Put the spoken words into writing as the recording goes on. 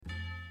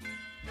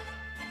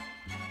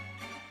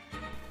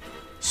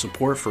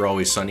Support for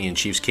Always Sunny in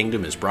Chiefs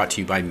Kingdom is brought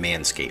to you by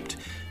Manscaped.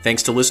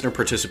 Thanks to listener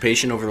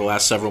participation over the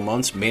last several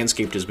months,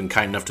 Manscaped has been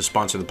kind enough to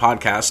sponsor the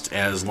podcast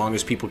as long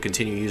as people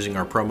continue using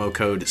our promo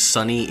code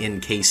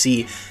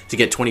SUNNYINKC to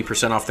get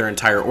 20% off their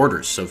entire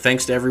orders. So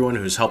thanks to everyone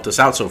who's helped us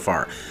out so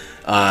far.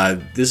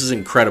 This is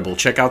incredible.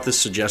 Check out this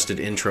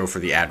suggested intro for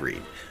the ad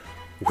read.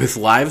 With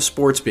live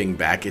sports being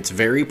back, it's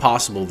very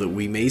possible that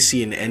we may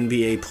see an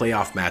NBA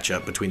playoff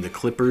matchup between the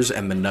Clippers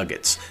and the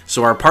Nuggets.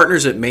 So our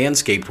partners at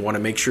Manscaped want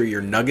to make sure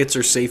your Nuggets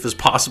are safe as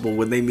possible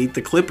when they meet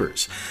the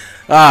Clippers.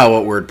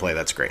 What wordplay,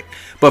 that's great.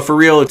 But for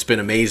real, it's been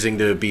amazing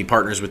to be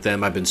partners with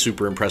them. I've been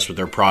super impressed with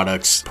their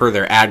products. Per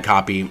their ad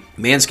copy,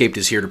 Manscaped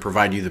is here to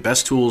provide you the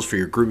best tools for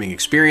your grooming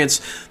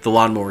experience. The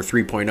Lawnmower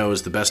 3.0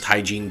 is the best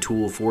hygiene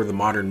tool for the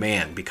modern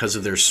man. Because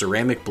of their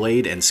ceramic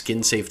blade and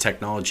skin-safe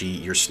technology,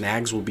 your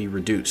snags will be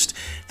reduced.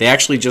 They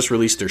actually just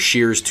released their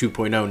Shears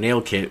 2.0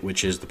 nail kit,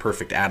 which is the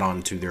perfect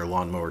add-on to their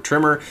lawnmower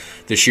trimmer.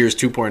 The Shears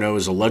 2.0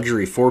 is a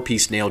luxury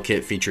 4-piece nail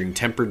kit featuring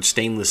tempered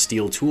stainless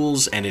steel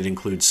tools, and it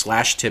includes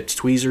slash-tipped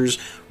tweezers,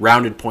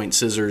 rounded point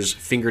scissors,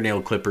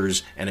 fingernail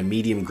clippers, and a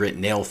medium grit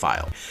nail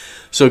file.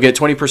 So get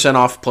 20%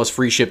 off plus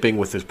free shipping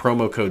with the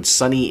promo code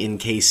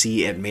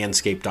SUNNYINKC at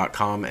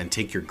manscaped.com and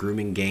take your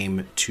grooming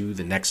game to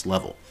the next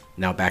level.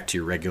 Now back to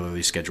your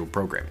regularly scheduled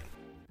programming.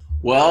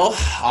 Well,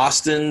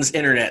 Austin's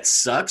internet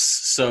sucks,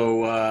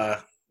 so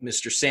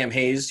Mr. Sam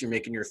Hayes, you're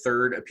making your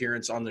third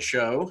appearance on the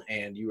show,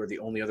 and you are the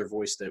only other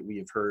voice that we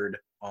have heard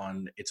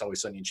on It's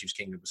Always Sunny in Chiefs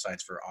Kingdom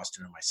besides for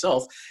Austin and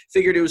myself.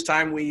 Figured it was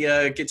time we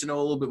get to know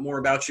a little bit more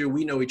about you.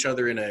 We know each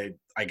other in a,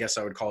 I guess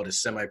I would call it a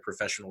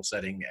semi-professional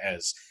setting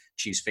as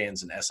Chiefs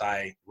fans and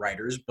SI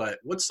writers, but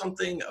what's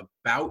something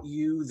about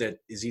you that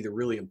is either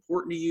really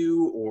important to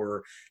you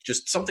or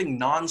just something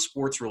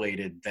non-sports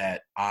related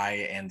that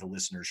I and the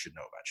listeners should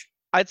know about you?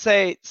 I'd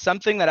say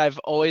something that I've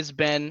always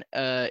been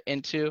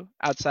into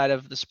outside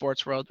of the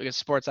sports world, because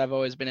sports, I've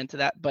always been into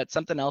that. But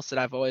something else that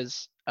I've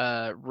always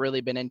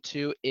really been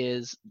into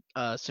is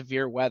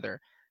severe weather.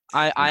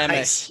 I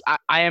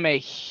am a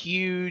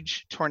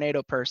huge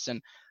tornado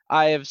person.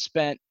 I have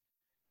spent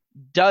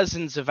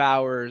dozens of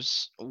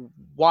hours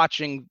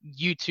watching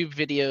YouTube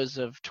videos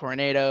of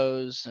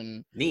tornadoes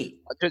and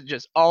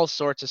just all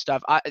sorts of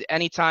stuff.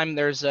 Anytime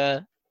there's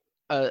a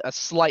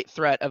slight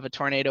threat of a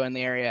tornado in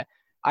the area,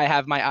 I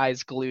have my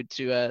eyes glued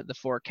to the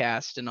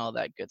forecast and all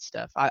that good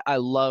stuff. I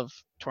love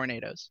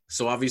tornadoes.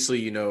 So obviously,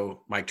 you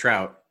know, Mike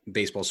Trout,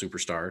 baseball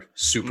superstar,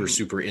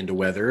 super into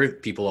weather.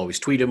 People always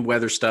tweet him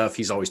weather stuff.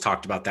 He's always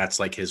talked about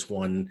that's like his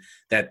one,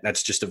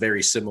 that's just a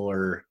very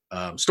similar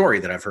story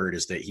that I've heard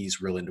is that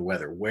he's real into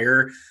weather.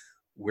 Where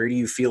do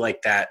you feel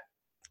like that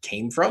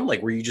came from?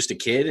 Like, were you just a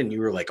kid and you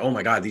were like, oh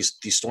my God, these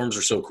storms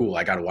are so cool,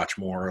 I got to watch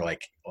more?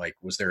 Like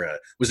was there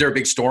a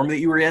big storm that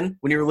you were in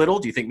when you were little?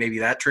 Do you think maybe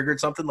that triggered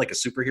something like a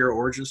superhero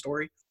origin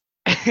story?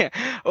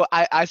 Well,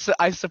 I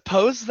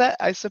suppose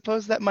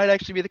that might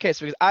actually be the case,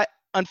 because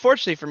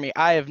unfortunately for me,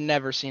 I have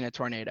never seen a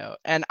tornado,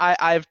 and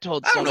I've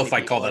told. I don't know if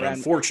I call that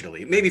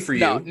unfortunately. Maybe for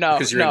you,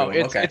 because you're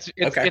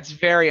it's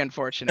very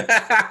unfortunate.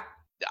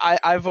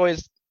 I've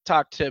always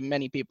talked to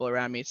many people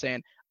around me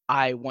saying,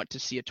 I want to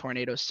see a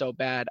tornado so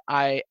bad.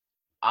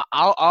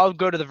 I'll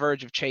go to the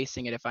verge of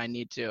chasing it if I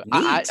need to.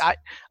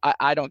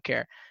 I don't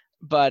care.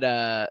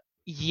 But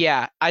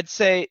yeah, I'd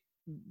say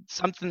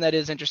something that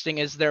is interesting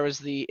is there was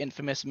the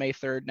infamous May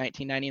 3rd,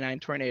 1999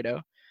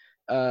 tornado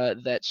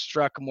that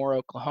struck Moore,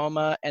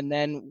 Oklahoma, and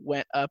then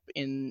went up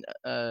in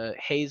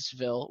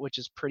Hayesville, which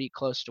is pretty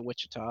close to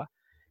Wichita.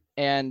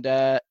 And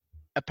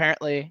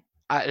apparently,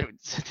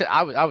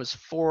 I was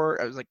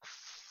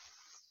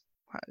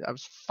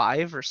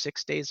 5 or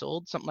 6 days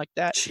old, something like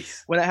that.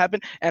 Jeez. When that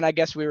happened. And I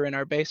guess we were in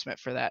our basement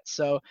for that.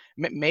 So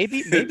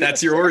maybe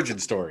that's your origin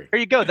story. There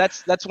you go.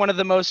 That's one of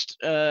the most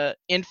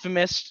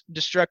infamous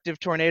destructive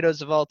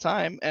tornadoes of all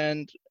time.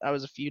 And I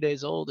was a few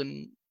days old,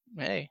 and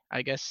hey,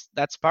 I guess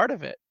that's part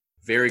of it.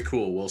 Very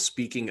cool. Well,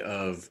 speaking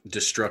of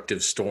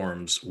destructive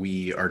storms,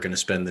 we are going to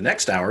spend the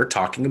next hour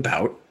talking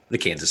about the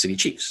Kansas City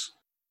Chiefs.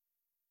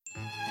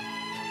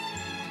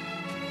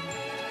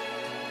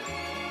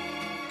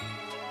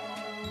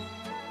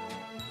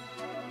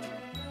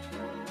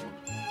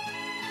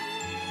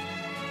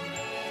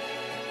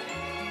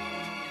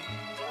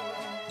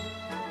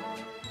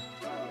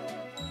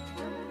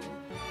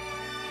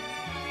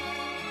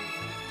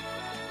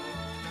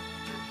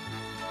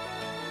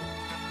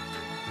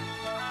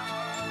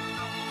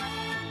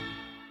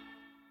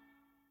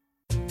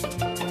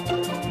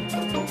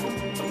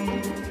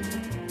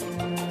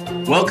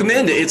 Welcome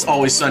into It's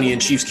Always Sunny in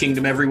Chiefs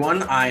Kingdom,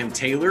 everyone. I am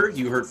Taylor.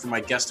 You heard from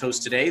my guest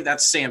host today.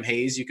 That's Sam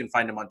Hayes. You can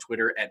find him on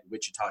Twitter at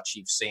Wichita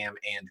Chiefs Sam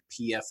and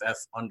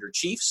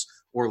PFF_Chiefs,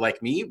 or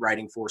like me,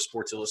 writing for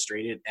Sports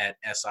Illustrated at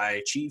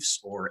SI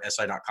Chiefs or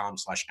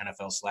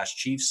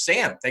SI.com/NFL/Chiefs.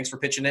 Sam, thanks for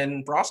pitching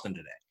in for Austin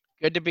today.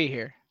 Good to be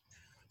here.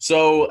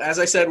 So, as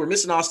I said, we're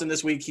missing Austin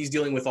this week. He's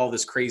dealing with all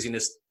this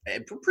craziness,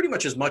 pretty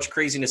much as much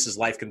craziness as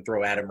life can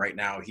throw at him right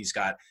now. He's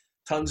got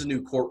tons of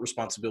new court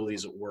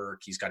responsibilities at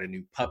work. He's got a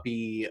new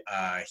puppy.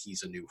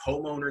 He's a new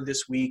homeowner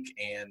this week,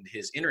 and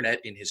his internet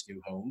in his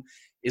new home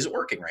isn't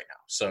working right now.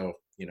 So,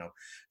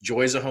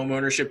 joys of home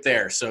ownership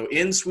there. So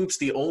in swoops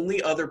the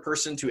only other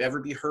person to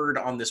ever be heard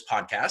on this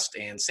podcast,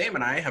 and Sam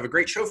and I have a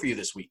great show for you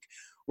this week.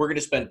 We're going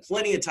to spend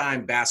plenty of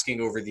time basking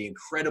over the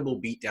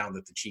incredible beatdown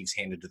that the Chiefs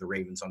handed to the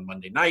Ravens on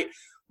Monday night.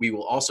 We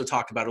will also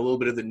talk about a little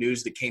bit of the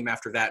news that came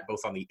after that,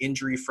 both on the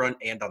injury front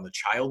and on the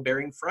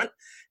childbearing front.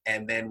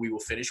 And then we will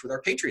finish with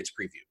our Patriots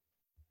preview.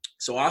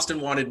 So Austin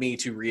wanted me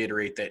to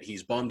reiterate that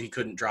he's bummed he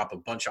couldn't drop a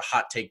bunch of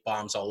hot take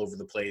bombs all over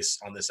the place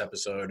on this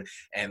episode,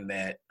 and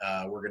that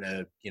we're going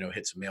to,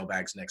 hit some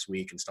mailbags next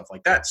week and stuff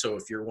like that. So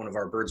if you're one of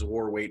our birds of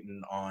war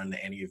waiting on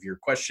any of your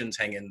questions,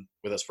 hang in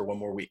with us for one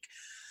more week.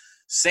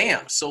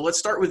 Sam, so let's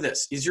start with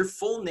this. Is your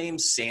full name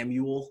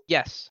Samuel?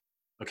 Yes.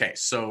 Okay,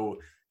 so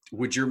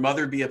would your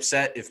mother be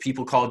upset if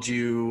people called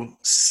you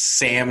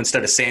Sam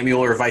instead of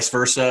Samuel, or vice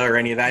versa, or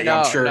any of that? No,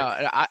 I'm sure.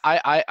 No,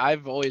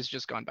 I've always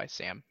just gone by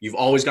Sam. You've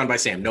always gone by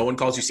Sam. No one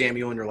calls you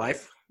Samuel in your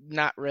life?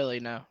 Not really,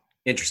 no.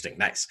 Interesting.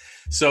 Nice.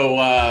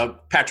 So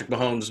Patrick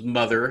Mahomes'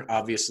 mother,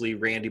 obviously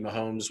Randy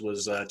Mahomes,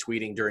 was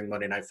tweeting during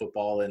Monday Night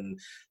Football, and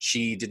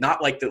she did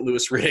not like that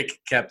Louis Riddick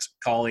kept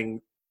calling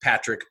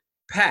Patrick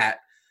Pat.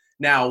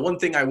 Now, one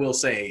thing I will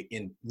say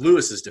in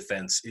Lewis's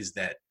defense is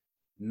that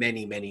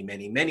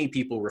many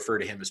people refer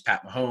to him as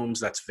Pat Mahomes.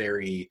 That's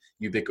very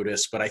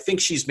ubiquitous, but I think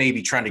she's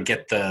maybe trying to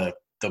get the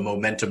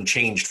momentum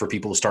changed for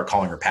people to start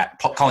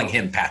calling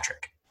him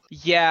Patrick.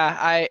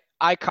 Yeah,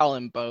 I call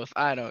him both.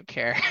 I don't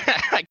care.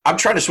 I'm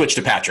trying to switch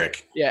to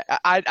Patrick. Yeah,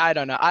 I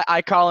don't know.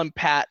 I call him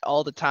Pat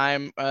all the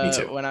time Me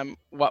too. when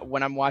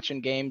I'm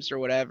watching games or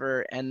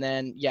whatever. And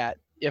then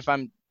if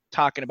I'm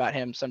talking about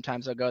him,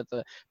 sometimes I'll go with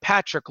the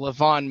Patrick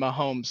Lavon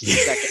Mahomes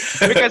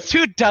second, because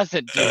who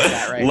doesn't do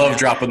that right Love now?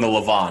 dropping the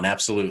Lavon,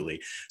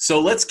 absolutely. So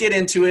let's get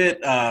into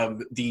it.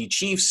 The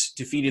Chiefs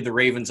defeated the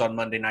Ravens on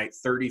Monday night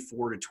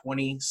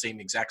 34-20, same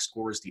exact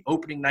score as the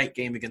opening night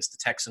game against the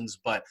Texans,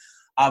 but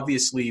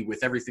obviously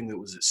with everything that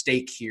was at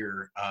stake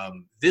here,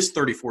 this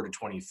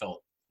 34-20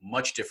 felt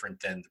much different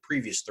than the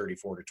previous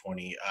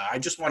 34-20. I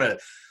just want to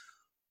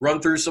run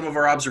through some of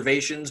our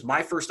observations.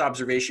 My first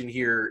observation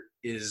here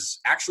is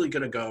actually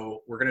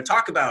we're going to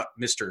talk about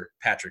Mr.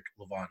 Patrick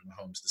Lavon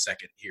Mahomes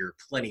II here,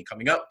 plenty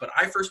coming up, but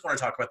I first want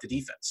to talk about the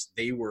defense.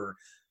 They were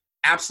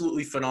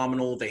absolutely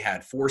phenomenal. They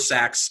had 4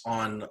 sacks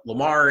on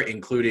Lamar,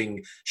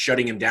 including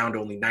shutting him down to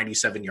only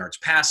 97 yards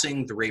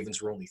passing. The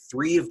Ravens were only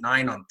 3 of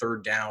 9 on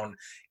third down.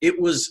 It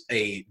was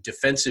a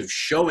defensive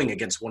showing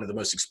against one of the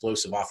most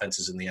explosive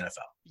offenses in the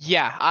NFL.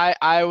 Yeah,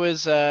 I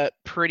was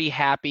pretty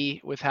happy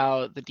with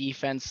how the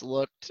defense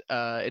looked.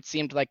 It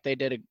seemed like they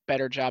did a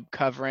better job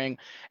covering,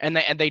 and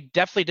they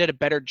definitely did a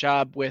better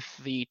job with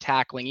the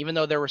tackling. Even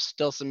though there were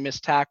still some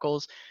missed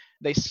tackles,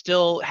 they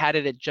still had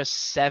it at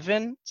just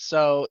 7,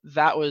 so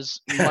that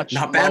was much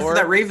not bad lower. For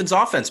that Ravens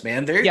offense,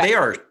 man. They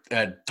are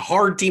a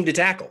hard team to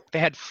tackle. They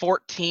had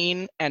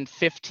 14 and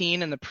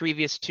 15 in the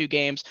previous 2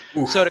 games.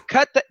 Oof. So to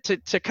cut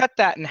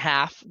that in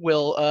half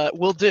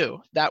will do.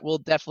 That will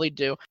definitely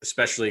do.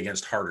 Especially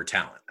against harder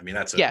talent. I mean,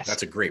 that's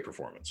a great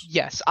performance.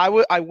 Yes, I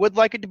would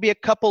like it to be a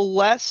couple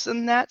less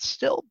than that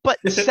still, but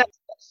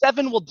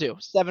 7 will do.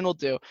 7 will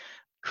do.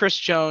 Chris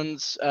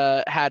Jones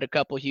had a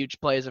couple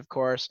huge plays, of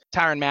course.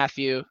 Tyrann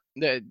Mathieu,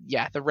 the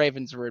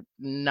Ravens were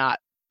not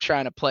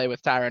trying to play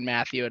with Tyrann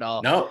Mathieu at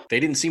all. No, they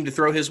didn't seem to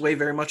throw his way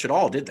very much at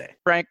all, did they?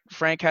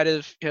 Frank had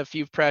a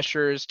few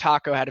pressures.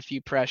 Taco had a few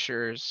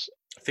pressures.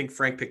 I think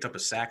Frank picked up a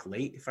sack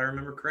late, if I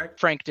remember correct.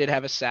 Frank did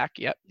have a sack,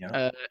 yep.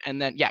 Yeah.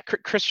 And then,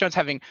 Chris Jones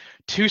having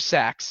 2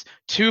 sacks,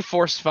 2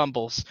 forced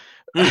fumbles.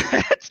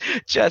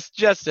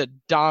 just a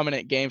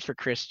dominant game for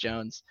Chris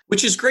Jones.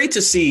 Which is great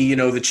to see.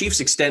 The Chiefs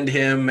extend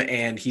him,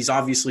 and he's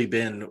obviously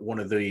been one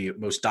of the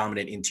most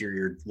dominant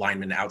interior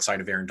linemen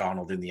outside of Aaron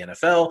Donald in the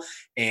NFL.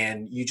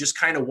 And you just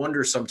kind of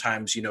wonder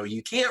sometimes,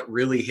 you can't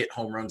really hit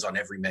home runs on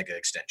every mega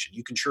extension.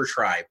 You can sure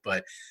try,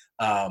 but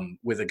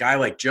with a guy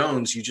like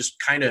Jones, you just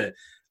kind of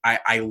 –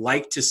 I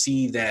like to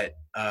see that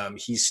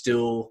he's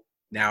still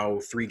now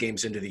 3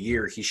 games into the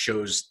year. He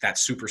shows that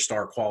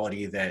superstar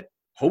quality that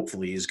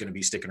hopefully is going to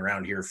be sticking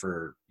around here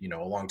for,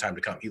 a long time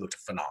to come. He looked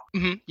phenomenal.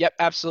 Mm-hmm. Yep,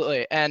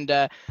 absolutely. And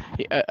a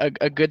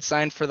good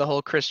sign for the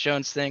whole Chris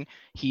Jones thing,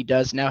 he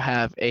does now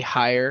have a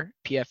higher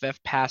PFF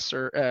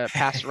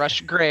pass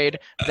rush grade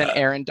than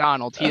Aaron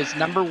Donald. He is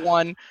number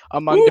 1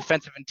 among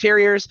defensive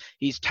interiors.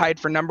 He's tied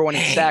for number 1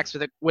 in sacks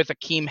with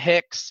Akeem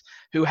Hicks,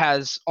 who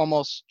has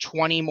almost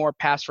 20 more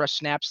pass rush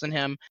snaps than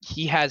him.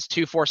 He has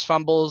 2 forced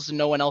fumbles.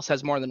 No one else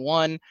has more than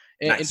 1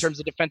 in terms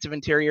of defensive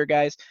interior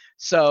guys.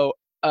 So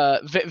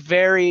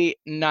very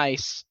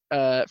nice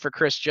for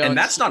Chris Jones. And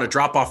that's not a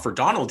drop-off for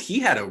Donald. He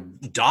had a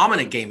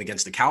dominant game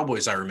against the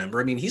Cowboys, I remember.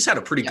 I mean, he's had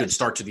a pretty good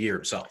start to the year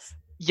himself.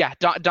 Yeah,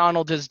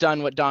 Donald has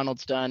done what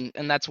Donald's done,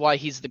 and that's why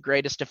he's the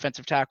greatest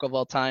defensive tackle of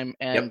all time,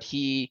 and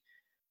he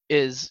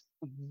is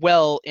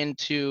well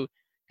into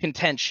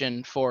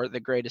contention for the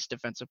greatest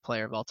defensive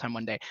player of all time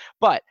one day.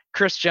 But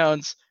Chris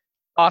Jones,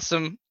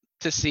 awesome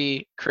to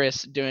see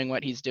Chris doing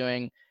what he's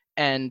doing.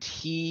 and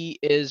he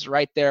is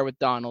right there with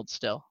Donald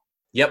still.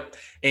 Yep.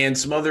 And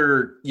some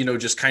other,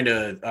 just kind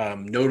of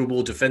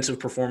notable defensive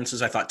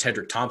performances. I thought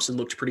Tedrick Thompson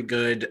looked pretty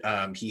good.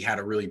 He had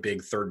a really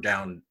big third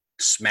down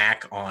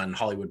smack on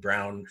Hollywood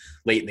Brown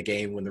late in the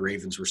game when the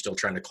Ravens were still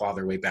trying to claw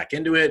their way back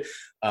into it.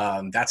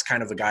 That's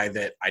kind of a guy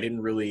that I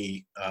didn't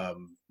really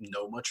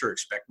know much or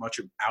expect much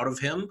out of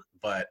him.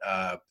 But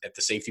at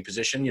the safety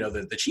position,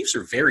 the Chiefs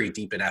are very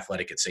deep and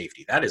athletic at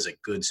safety. That is a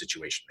good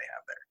situation they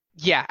have there.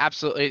 Yeah,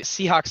 absolutely.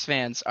 Seahawks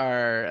fans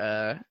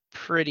are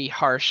pretty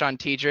harsh on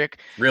Tedrick.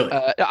 Really?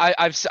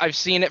 I've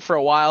seen it for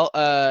a while.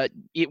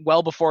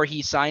 Well before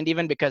he signed,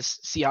 even, because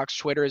Seahawks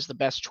Twitter is the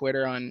best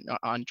Twitter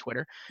on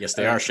Twitter. Yes,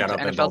 they are. Shout out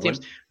Ben Baldwin.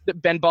 Teams.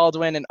 Ben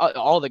Baldwin and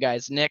all the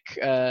guys. Nick,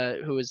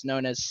 who is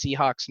known as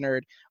Seahawks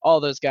Nerd. All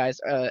those guys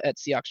at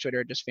Seahawks Twitter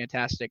are just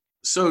fantastic.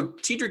 So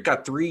Tedrick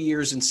got 3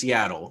 years in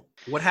Seattle.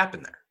 What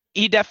happened there?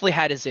 He definitely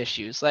had his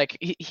issues. Like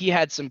he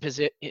had some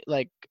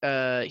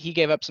he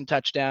gave up some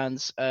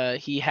touchdowns.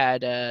 He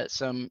had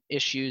some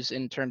issues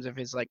in terms of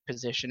his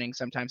positioning.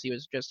 Sometimes he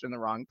was just in the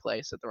wrong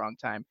place at the wrong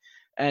time,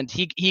 and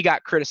he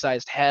got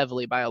criticized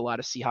heavily by a lot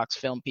of Seahawks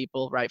film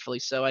people, rightfully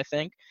so, I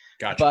think.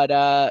 Gotcha.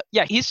 But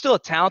yeah, he's still a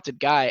talented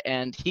guy,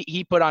 and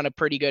he put on a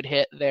pretty good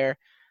hit there.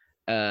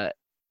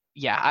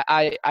 Yeah,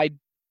 I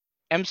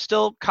am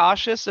still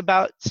cautious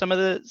about some of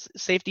the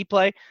safety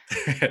play.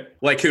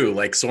 Like who?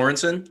 Like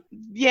Sorensen?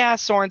 Yeah,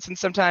 Sorensen.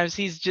 Sometimes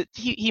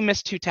he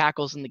missed 2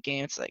 tackles in the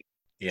game. It's like,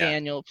 yeah.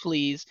 Daniel,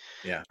 please.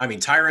 Yeah, I mean,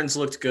 Tyron's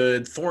looked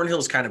good.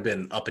 Thornhill's kind of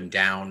been up and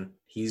down.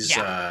 He's, he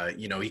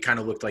kind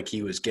of looked like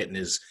he was getting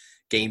his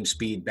game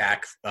speed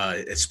back.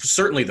 It's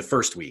certainly the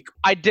first week.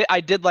 I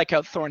did like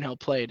how Thornhill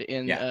played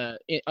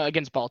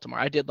against Baltimore.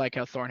 I did like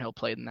how Thornhill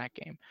played in that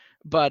game.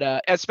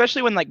 But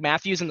especially when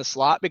Matthew's in the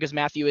slot, because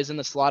Matthew is in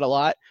the slot a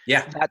lot.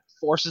 Yeah. That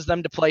forces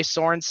them to play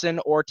Sorensen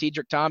or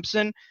Tedrick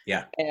Thompson.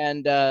 Yeah.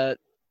 And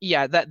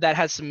that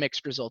has some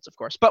mixed results, of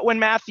course. But when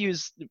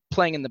Matthew's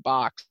playing in the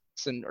box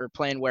or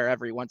playing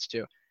wherever he wants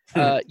to,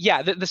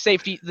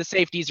 the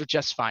safeties are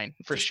just fine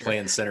for just sure.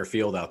 Playing center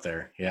field out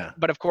there. Yeah.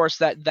 But of course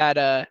that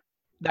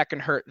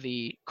can hurt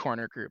the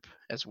corner group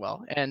as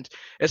well. And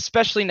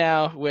especially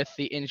now with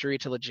the injury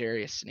to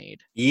L'Jarius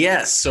Sneed.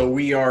 Yes. So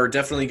we are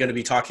definitely going to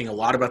be talking a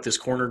lot about this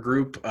corner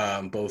group,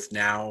 both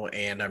now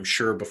and I'm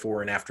sure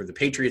before and after the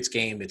Patriots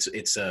game.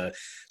 It's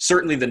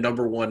certainly the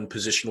number one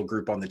positional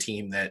group on the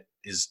team that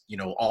is,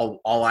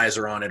 all eyes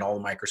are on it. All the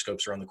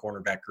microscopes are on the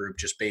cornerback group,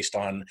 just based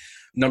on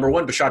number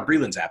one, Bashaud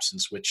Breeland's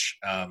absence, which,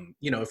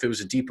 if it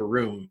was a deeper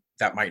room,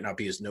 that might not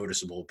be as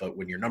noticeable. But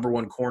when your number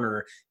one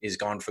corner is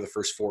gone for the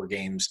first 4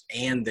 games,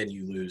 and then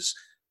you lose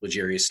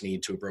L'Jarius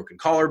Sneed to a broken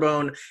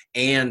collarbone,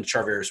 and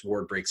Charvarius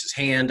Ward breaks his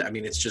hand, I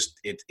mean, it's just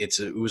it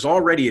was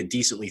already a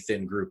decently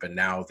thin group, and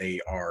now they're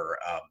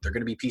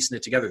going to be piecing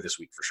it together this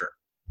week for sure.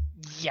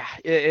 Yeah,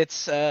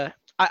 it's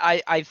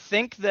I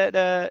think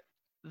that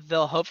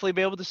they'll hopefully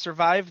be able to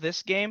survive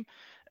this game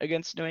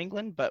against New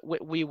England, but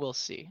we will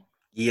see.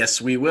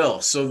 Yes, we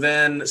will. So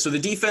the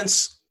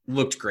defense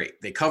looked great.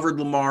 They covered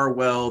Lamar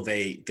well.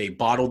 They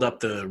bottled up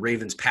the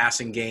Ravens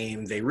passing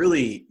game. They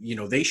really,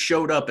 they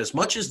showed up. As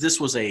much as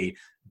this was a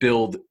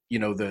build,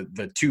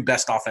 the 2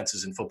 best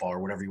offenses in football, or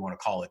whatever you want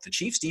to call it, the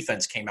Chiefs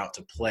defense came out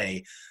to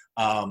play.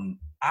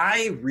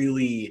 I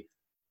really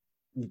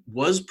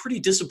was pretty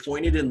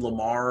disappointed in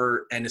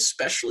Lamar, and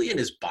especially in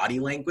his body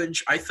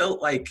language. I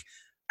felt like,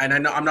 and I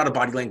know I'm not a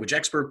body language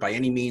expert by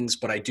any means,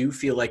 but I do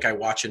feel like I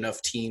watch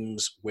enough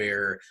teams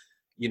where,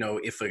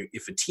 if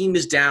a team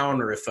is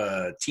down, or if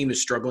a team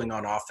is struggling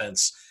on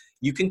offense,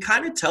 you can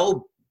kind of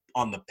tell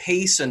on the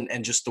pace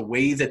and just the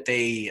way that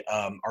they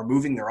are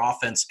moving their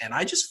offense. And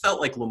I just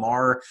felt like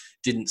Lamar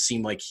didn't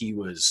seem like he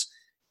was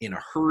in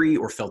a hurry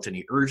or felt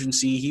any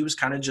urgency. He was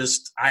kind of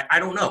just, I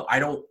don't know.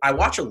 I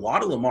watch a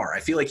lot of Lamar.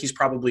 I feel like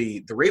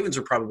the Ravens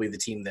are probably the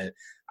team that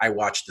I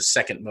watch the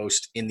second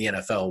most in the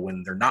NFL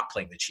when they're not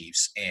playing the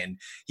Chiefs. And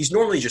he's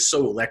normally just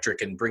so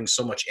electric and brings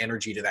so much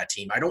energy to that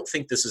team. I don't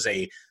think this is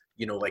a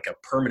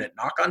permanent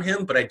knock on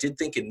him, but I did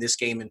think in this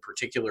game in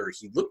particular,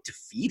 he looked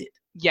defeated.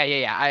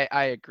 Yeah.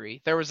 I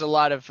agree. There was a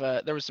lot of,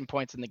 there was some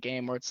points in the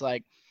game where it's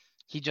like,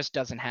 he just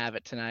doesn't have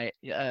it tonight.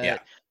 Yeah.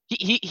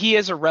 He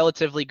is a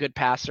relatively good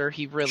passer.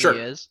 He really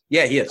is.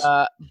 Yeah, he is.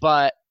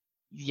 But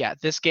yeah,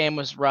 this game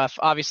was rough.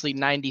 Obviously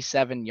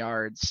 97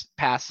 yards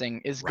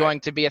passing is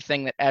going to be a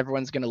thing that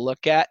everyone's going to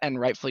look at, and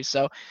rightfully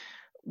so.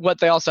 What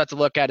they also have to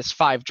look at is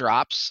 5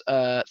 drops,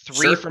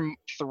 3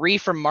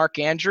 from Mark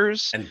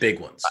Andrews, and big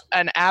ones.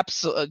 An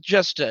absolute,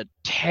 just a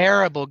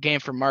terrible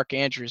game for Mark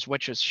Andrews,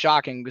 which was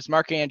shocking because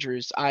Mark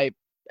Andrews, I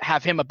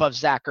have him above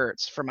Zach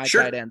Ertz for my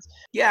tight ends.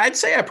 Yeah, I'd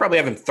say I probably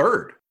have him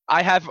third.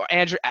 I have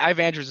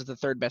Andrews as the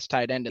 3rd best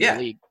tight end in the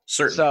league.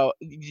 Certainly. So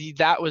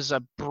that was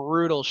a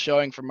brutal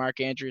showing for Mark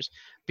Andrews.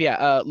 But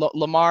yeah,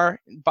 Lamar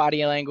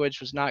body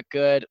language was not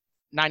good.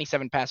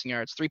 97 passing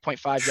yards,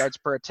 3.5 yards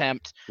per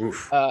attempt,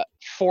 Oof.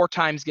 4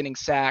 times getting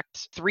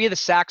sacked. 3 of the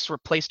sacks were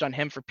placed on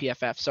him for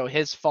PFF, so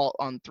his fault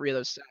on 3 of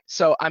those sacks.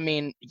 So I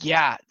mean,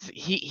 yeah,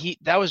 he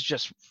that was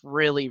just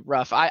really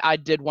rough. I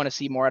did want to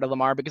see more out of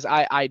Lamar because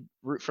I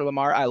root for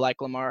Lamar. I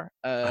like Lamar.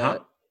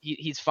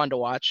 He's fun to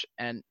watch,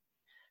 and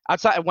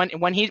outside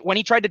when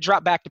he tried to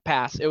drop back to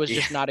pass, it was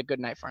just not a good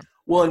night for him.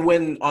 Well, and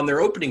when on their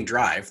opening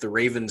drive, the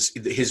Ravens,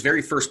 his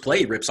very first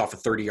play rips off a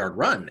 30-yard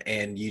run,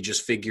 and you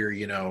just figure,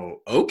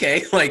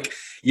 okay,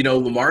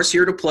 Lamar's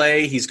here to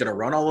play. He's going to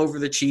run all over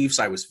the Chiefs.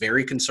 I was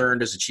very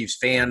concerned as a Chiefs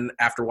fan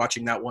after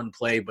watching that one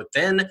play, but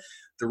then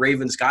the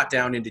Ravens got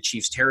down into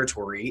Chiefs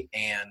territory,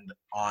 and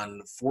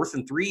on 4th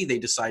and 3, they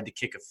decide to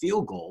kick a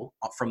field goal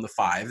from the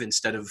 5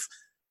 instead of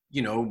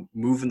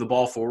moving the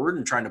ball forward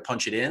and trying to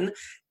punch it in.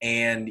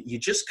 And you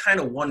just kind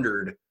of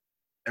wondered,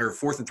 or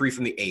 4th and 3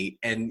 from the 8.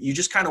 And you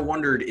just kind of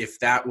wondered if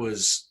that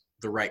was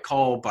the right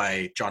call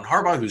by John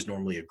Harbaugh, who's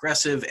normally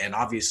aggressive. And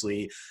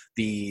obviously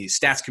the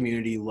stats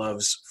community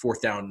loves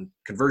 4th down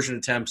conversion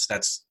attempts.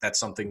 That's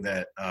something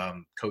that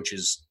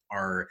coaches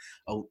are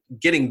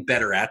getting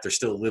better at. They're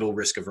still a little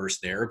risk averse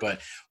there. But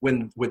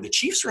when the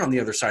Chiefs are on the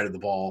other side of the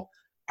ball,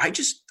 I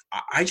just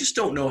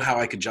don't know how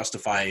I could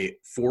justify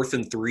 4th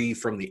and 3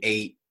 from the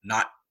 8,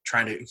 not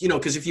trying to,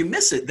 because if you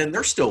miss it, then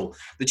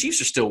the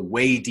Chiefs are still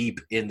way deep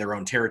in their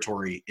own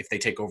territory if they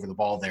take over the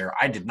ball there.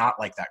 I did not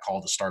like that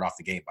call to start off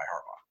the game by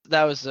Harbaugh.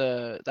 That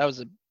was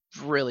a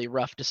really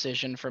rough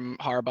decision from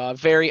Harbaugh.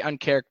 Very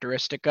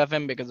uncharacteristic of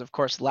him because, of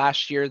course,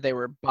 last year they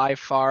were by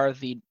far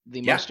the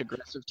most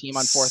aggressive team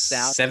on 4th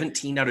down.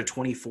 17 out of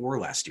 24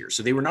 last year.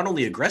 So they were not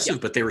only aggressive,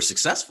 but they were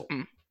successful.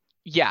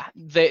 Yeah,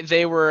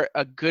 they were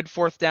a good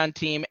 4th down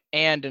team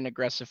and an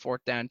aggressive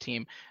 4th down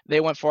team. They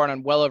went for it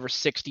on well over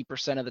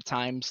 60% of the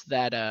times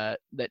that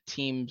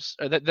teams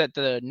or that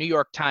the New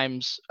York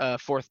Times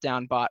 4th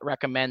down bot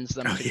recommends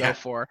them to go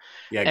for.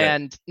 Yeah,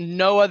 and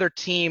no other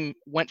team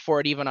went for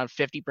it even on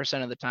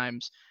 50% of the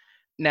times.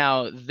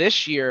 Now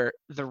this year,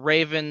 the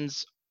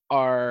Ravens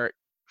are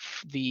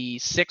the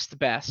 6th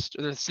best,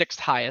 or the 6th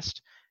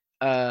highest.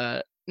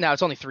 Now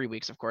it's only 3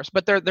 weeks, of course,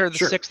 but they're the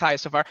 6th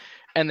highest so far,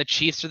 and the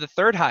Chiefs are the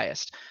 3rd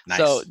highest. Nice.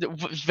 So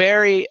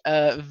very,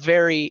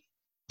 very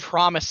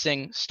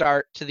promising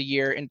start to the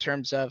year in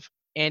terms of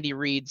Andy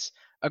Reid's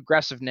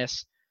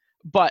aggressiveness,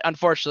 but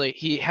unfortunately,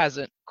 he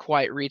hasn't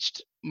quite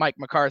reached Mike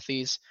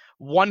McCarthy's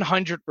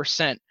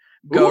 100%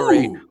 go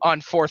rate on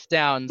 4th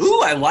downs.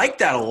 Ooh, I like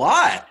that a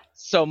lot.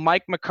 So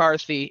Mike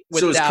McCarthy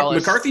with Dallas. So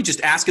is McCarthy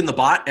just asking the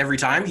bot every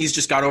time? He's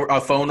just got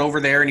a phone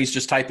over there and he's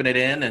just typing it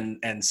in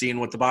and seeing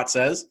what the bot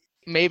says?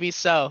 Maybe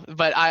so,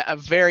 but I'm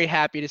very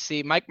happy to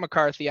see Mike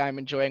McCarthy. I'm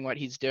enjoying what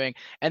he's doing.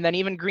 And then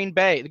even Green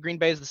Bay. The Green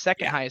Bay is the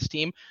 2nd highest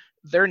team.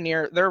 They're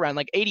around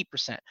like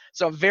 80%.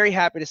 So I'm very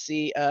happy to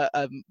see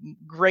a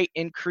great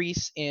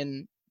increase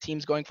in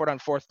teams going for it on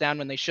 4th down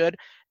when they should.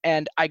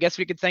 And I guess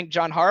we could thank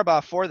John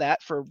Harbaugh for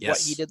that, for what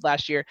he did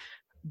last year.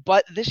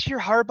 But this year,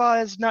 Harbaugh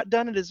has not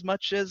done it as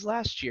much as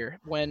last year,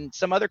 when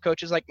some other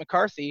coaches like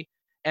McCarthy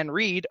and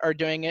Reid are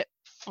doing it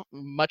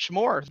much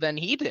more than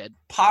he did.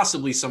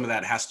 Possibly some of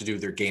that has to do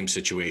with their game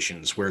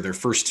situations, where their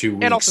first 2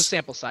 weeks. And also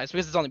sample size,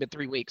 because it's only been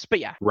 3 weeks, but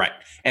yeah. Right.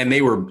 And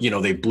they were,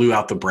 they blew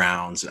out the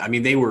Browns. I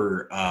mean, they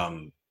were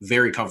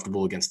very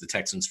comfortable against the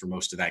Texans for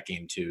most of that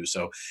game too.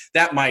 So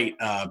that might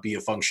be a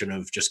function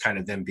of just kind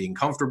of them being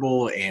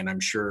comfortable. And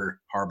I'm sure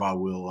Harbaugh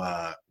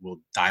will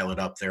dial it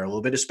up there a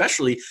little bit,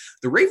 especially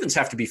the Ravens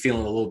have to be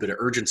feeling a little bit of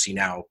urgency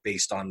now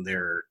based on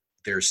their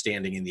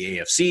standing in the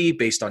AFC,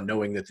 based on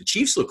knowing that the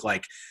Chiefs look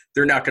like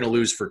they're not going to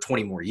lose for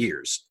 20 more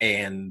years.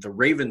 And the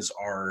Ravens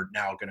are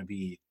now going to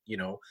be,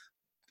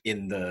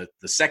 in the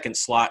 2nd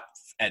slot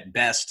at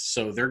best.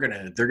 So they're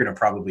going to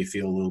probably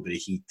feel a little bit of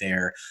heat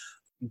there.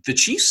 The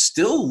Chiefs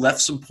still left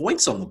some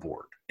points on the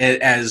board.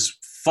 As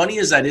funny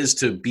as that is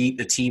to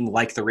beat a team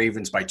like the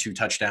Ravens by 2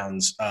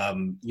 touchdowns,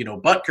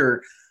 Butker,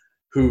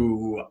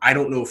 who I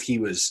don't know if he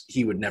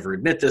would never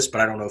admit this, but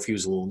I don't know if he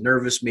was a little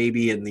nervous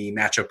maybe in the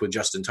matchup with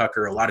Justin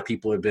Tucker. A lot of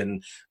people have been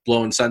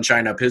blowing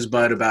sunshine up his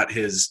butt about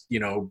his,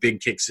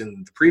 big kicks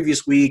in the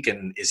previous week,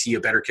 and is he a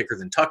better kicker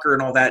than Tucker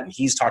and all that. And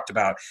he's talked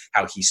about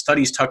how he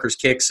studies Tucker's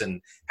kicks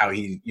and how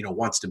he,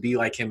 wants to be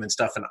like him and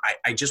stuff. And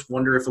I just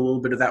wonder if a little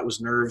bit of that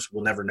was nerves.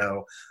 We'll never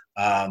know.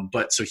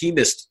 But so he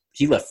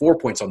left 4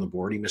 points on the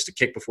board. He missed a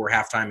kick before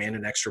halftime and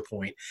an extra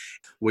point.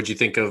 What'd you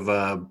think of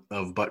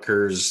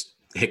Butker's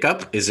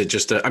hiccup? Is it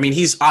just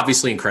he's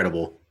obviously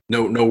incredible.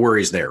 No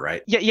worries there,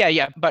 right?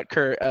 Yeah.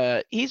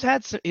 Butker, he's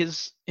had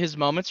his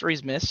moments where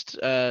he's missed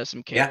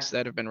some kicks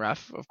that have been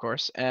rough, of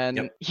course.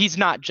 And he's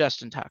not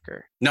Justin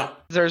Tucker. No.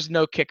 There's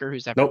no kicker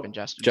who's ever been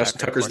Justin Tucker.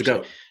 Justin Tucker's the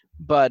GOAT.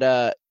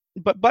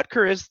 But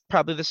Butker is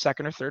probably the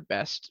 2nd or 3rd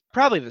best.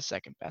 Probably the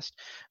 2nd best.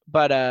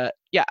 But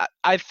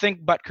I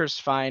think Butker's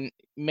fine.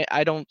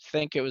 I don't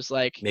think it was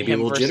like maybe a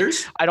little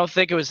jitters. I don't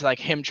think it was like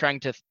him trying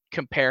to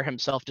compare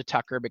himself to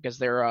Tucker because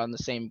they were on the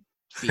same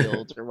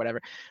field or whatever.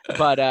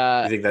 But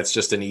I think that's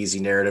just an easy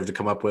narrative to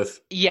come up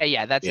with.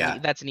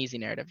 That's an easy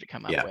narrative to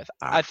come up with.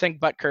 I think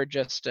Butker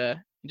just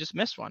He just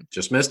missed one.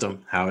 Just missed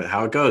him. How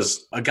it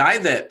goes. A guy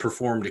that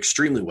performed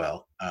extremely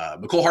well,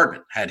 Mecole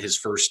Hardman, had his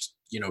first,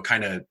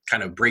 kind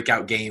of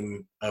breakout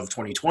game of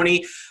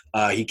 2020.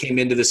 He came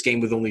into this game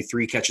with only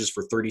 3 catches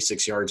for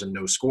 36 yards and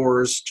no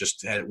scores.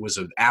 Just it was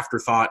an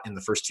afterthought in the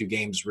first 2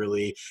 games,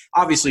 really.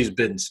 Obviously, he's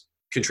been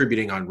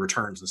contributing on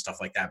returns and stuff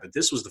like that, but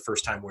this was the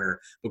first time where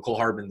Mecole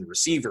Hardman, the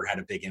receiver, had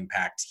a big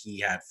impact. He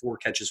had 4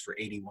 catches for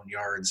 81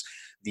 yards,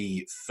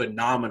 the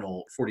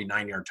phenomenal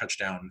 49-yard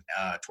touchdown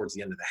towards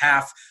the end of the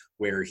half,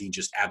 where he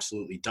just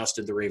absolutely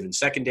dusted the Ravens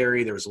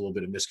secondary. There was a little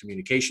bit of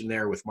miscommunication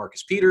there with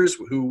Marcus Peters,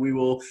 who we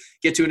will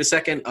get to in a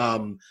second.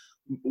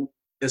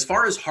 As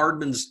far as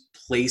Hardman's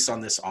place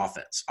on this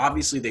offense,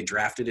 obviously they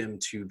drafted him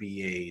to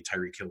be a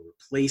Tyreek Hill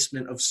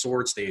replacement of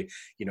sorts.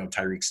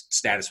 Tyreek's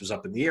status was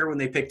up in the air when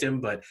they picked him,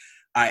 but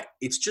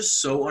it's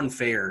just so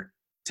unfair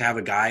to have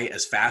a guy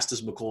as fast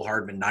as Mecole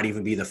Hardman not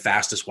even be the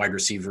fastest wide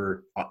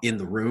receiver in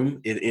the room.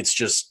 It's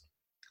just,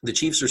 the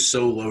Chiefs are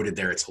so loaded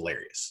there. It's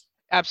hilarious.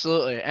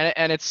 Absolutely.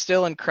 And it's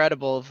still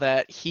incredible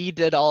that he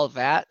did all of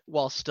that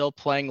while still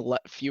playing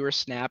fewer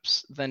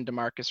snaps than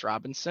Demarcus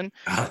Robinson.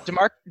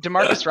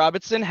 Demarcus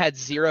Robinson had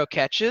 0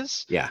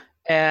 catches. Yeah.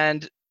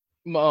 And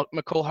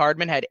Mecole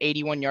Hardman had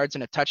 81 yards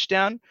and a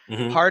touchdown.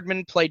 Mm-hmm.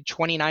 Hardman played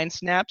 29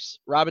 snaps.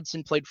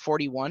 Robinson played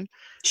 41.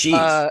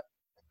 Jeez.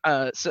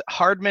 So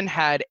Hardman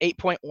had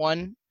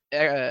 8.1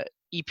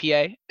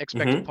 EPA,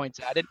 expected points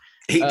added.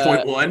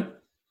 8.1?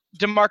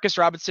 Demarcus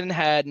Robinson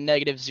had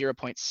negative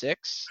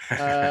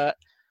 0.6.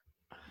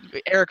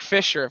 Eric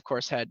Fisher, of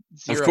course, had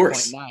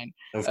 0.9.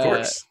 Of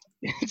course.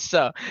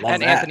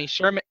 Anthony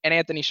Sherman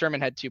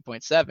had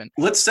 2.7.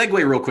 Let's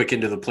segue real quick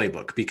into the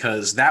playbook,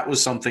 because that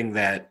was something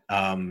that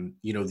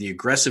the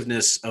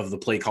aggressiveness of the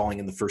play calling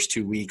in the first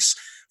 2 weeks,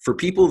 for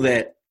people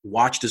that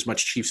watched as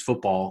much Chiefs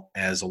football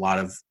as a lot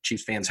of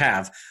Chiefs fans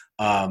have,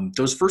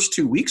 those first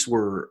 2 weeks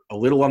were a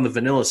little on the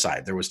vanilla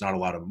side. There was not a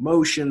lot of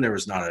motion. There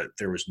was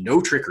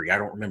no trickery. I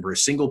don't remember a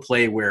single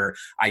play where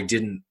I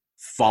didn't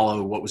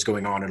follow what was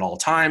going on at all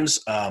times.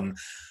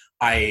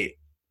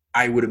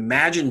 I would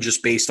imagine,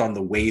 just based on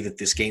the way that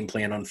this game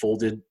plan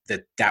unfolded,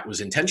 that was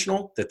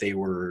intentional, that they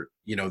were,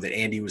 that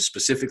Andy was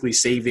specifically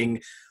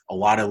saving a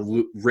lot of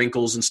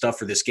wrinkles and stuff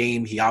for this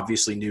game. He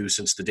obviously knew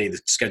since the day the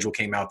schedule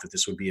came out that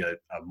this would be a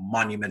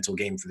monumental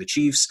game for the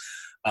Chiefs.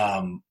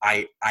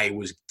 I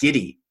was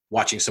giddy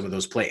watching some of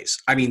those plays.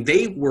 I mean,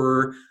 they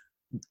were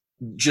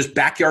just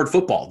backyard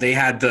football. They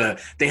had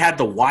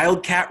the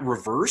Wildcat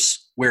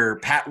reverse, where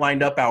Patrick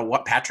lined up out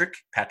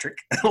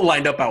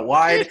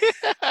wide,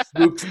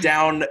 swooped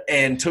down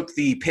and took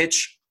the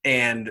pitch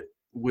and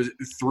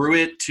threw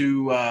it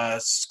to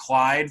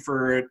Clyde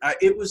for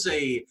it was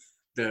the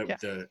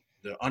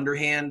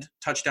underhand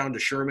touchdown to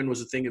Sherman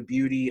was a thing of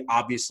beauty.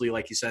 Obviously,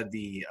 like you said,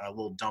 the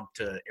little dump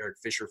to Eric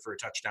Fisher for a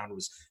touchdown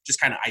was just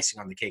kind of icing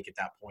on the cake at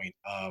that point.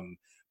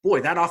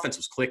 Boy, that offense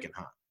was clicking,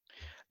 huh?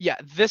 Yeah,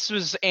 this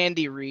was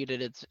Andy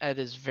Reid at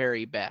his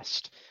very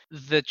best.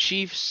 The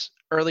Chiefs'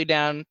 early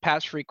down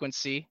pass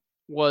frequency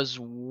was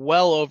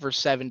well over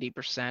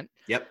 70%.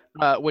 Yep.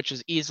 Which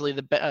is easily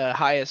the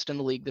highest in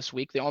the league this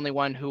week. The only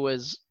one who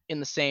was in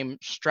the same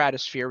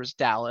stratosphere was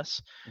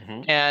Dallas.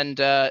 Mm-hmm.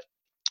 And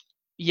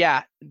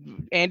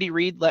Andy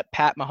Reid let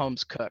Pat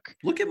Mahomes cook.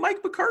 Look at Mike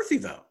McCarthy,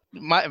 though.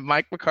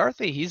 Mike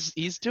McCarthy,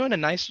 he's doing a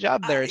nice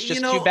job there. It's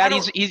just too bad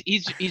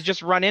he's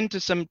just run into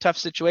some tough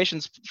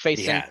situations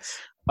facing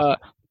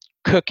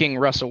cooking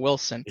Russell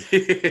Wilson.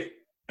 I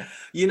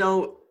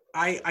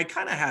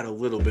kind of had a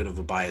little bit of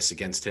a bias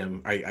against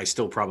him. I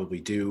still probably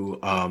do.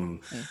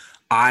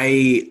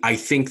 I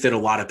think that a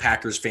lot of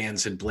Packers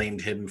fans had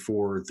blamed him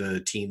for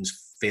the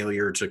team's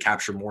failure to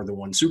capture more than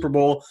one Super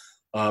Bowl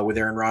with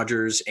Aaron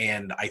Rodgers.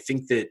 And I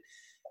think that,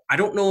 I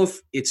don't know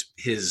if it's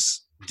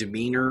his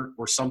demeanor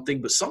or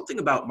something, but something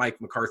about Mike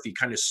McCarthy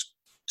kind of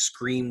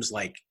screams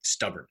like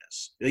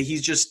stubbornness.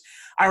 He's just,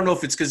 I don't know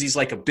if it's because he's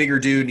like a bigger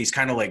dude and he's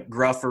kind of like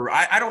gruffer.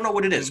 I don't know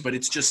what it is, but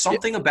it's just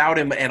something about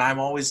him. And I'm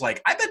always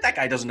like, I bet that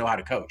guy doesn't know how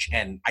to coach.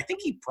 And I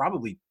think he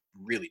probably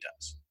really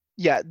does.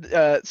 Yeah.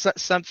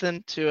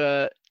 Something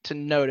to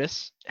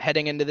notice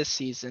heading into this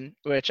season,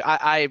 which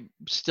I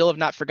still have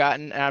not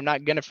forgotten, and I'm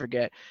not going to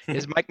forget,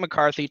 is Mike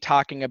McCarthy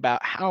talking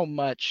about how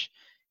much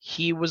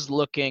he was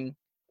looking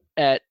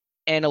at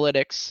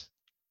analytics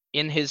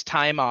in his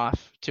time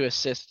off to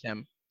assist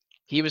him.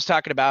 He was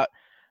talking about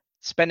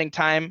spending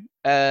time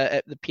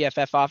at the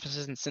PFF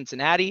offices in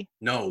Cincinnati.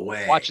 No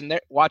way. Watching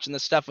the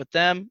stuff with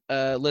them,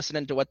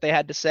 listening to what they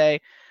had to say.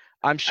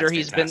 I'm sure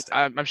he's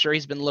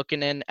been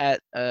looking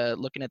at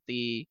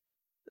the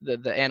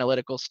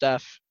analytical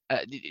stuff.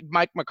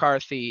 Mike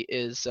McCarthy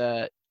is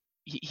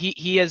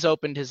he has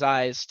opened his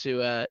eyes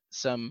to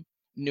some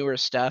newer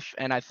stuff,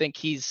 and I think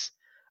he's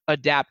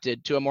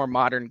adapted to a more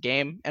modern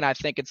game, and I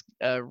think it's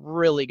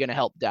really going to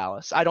help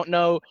Dallas. I don't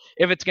know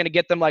if it's going to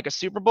get them like a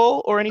Super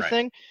Bowl or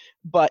anything, right,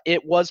 but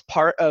it was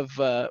part of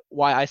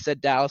why I said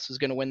Dallas was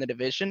going to win the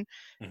division.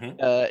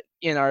 Mm-hmm.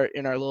 In our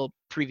little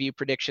preview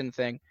prediction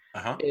thing,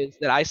 is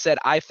that I said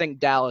I think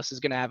Dallas is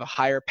going to have a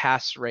higher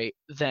pass rate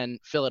than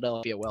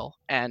Philadelphia will,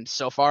 and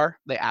so far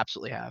they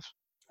absolutely have.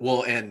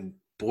 Well, and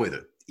boy,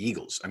 the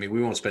Eagles. I mean,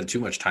 we won't spend too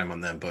much time on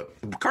them, but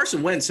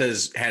Carson Wentz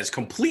has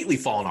completely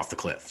fallen off the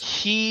cliff.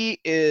 He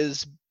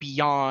is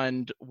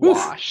beyond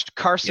washed. Oof.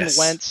 Carson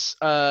Wentz.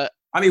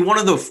 I mean, one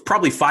of the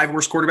probably 5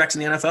 worst quarterbacks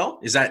in the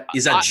NFL. Is that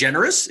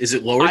generous? Is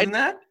it lower than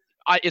that?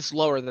 It's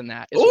lower than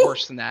that. It's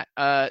worse than that.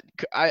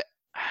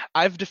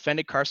 I've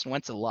defended Carson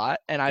Wentz a lot,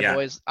 and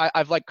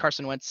I've liked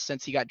Carson Wentz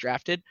since he got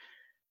drafted.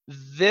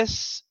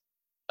 These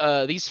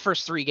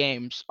first 3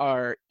 games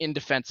are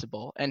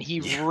indefensible, and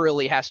he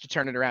really has to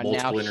turn it around.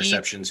 Multiple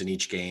interceptions in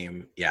each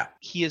game. Yeah.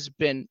 He has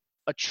been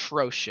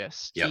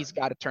atrocious. Yep. He's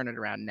got to turn it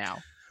around now.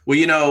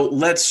 Well,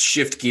 let's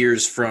shift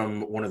gears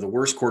from one of the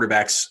worst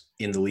quarterbacks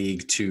in the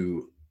league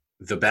to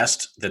the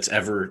best that's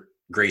ever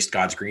graced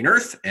God's green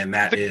earth, and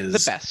that is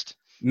the best.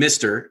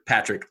 Mr.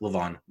 Patrick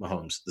LaVon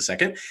Mahomes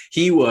II.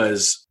 He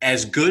was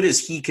as good as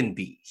he can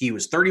be. He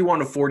was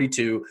 31 of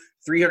 42,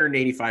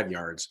 385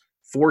 yards,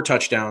 4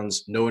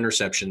 touchdowns, no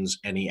interceptions,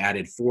 and he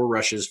added 4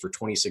 rushes for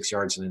 26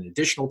 yards and an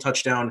additional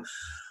touchdown.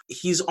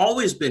 He's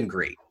always been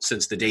great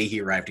since the day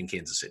he arrived in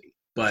Kansas City.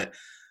 But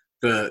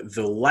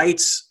the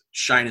lights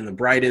shining the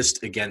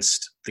brightest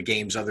against the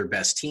game's other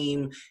best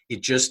team,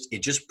 it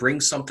just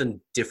brings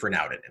something different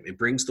out in him. It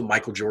brings the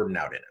Michael Jordan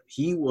out in him.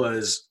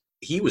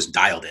 He was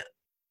dialed in.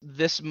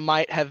 This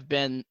might have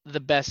been the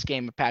best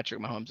game of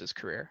Patrick Mahomes'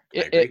 career.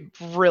 It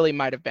really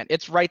might have been.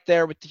 It's right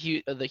there with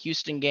the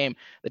Houston game,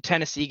 the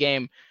Tennessee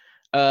game,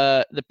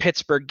 the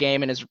Pittsburgh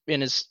game, and his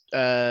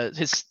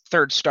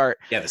 3rd start.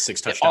 Yeah, the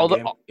 6 touchdown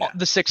game.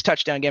 The 6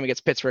 touchdown game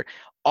against Pittsburgh.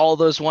 All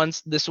those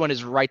ones. This one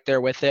is right there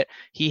with it.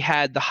 He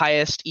had the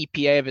highest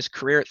EPA of his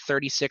career at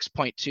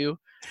 36.2.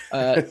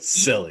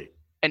 Silly.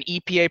 An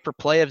EPA per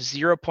play of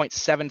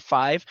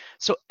 0.75.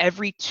 So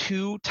every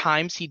 2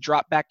 times he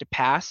dropped back to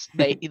pass,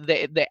 they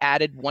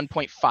added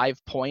 1.5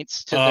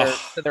 points to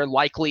their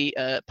likely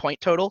point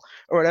total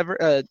or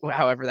whatever,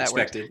 however that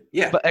expected. works.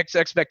 Yeah. But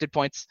expected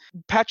points.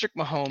 Patrick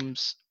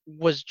Mahomes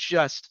was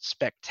just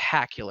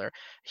spectacular.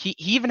 He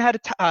even had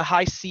a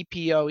high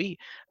CPOE,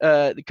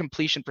 the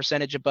completion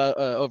percentage above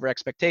over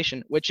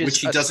expectation, which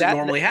he doesn't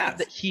normally have.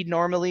 That he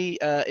normally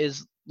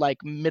is like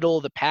middle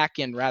of the pack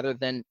in rather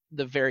than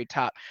the very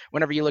top.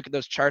 Whenever you look at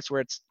those charts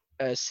where it's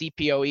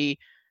CPOE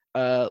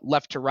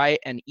left to right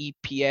and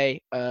EPA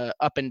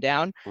up and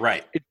down,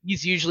 right,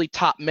 he's usually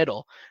top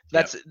middle.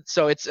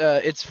 So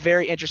it's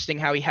very interesting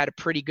how he had a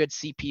pretty good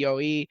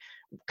CPOE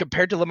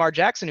compared to Lamar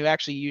Jackson, who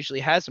actually usually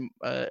has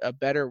a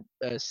better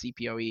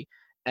CPOE.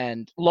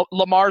 And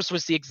Lamar's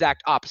was the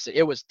exact opposite.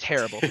 It was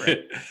terrible for him.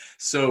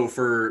 So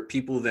for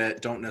people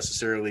that don't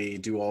necessarily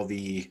do all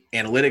the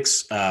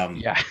analytics,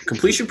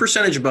 completion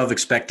percentage above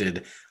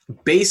expected,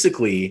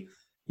 basically,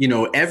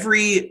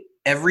 every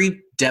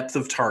depth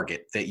of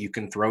target that you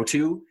can throw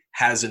to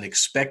has an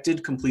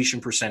expected completion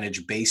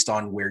percentage based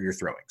on where you're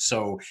throwing.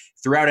 So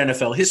throughout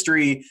NFL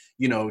history,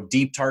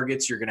 deep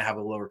targets, you're going to have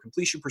a lower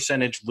completion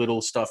percentage.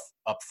 Little stuff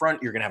up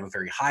front, you're going to have a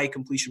very high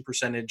completion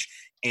percentage.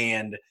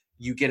 And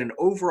you get an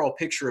overall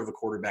picture of a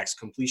quarterback's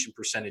completion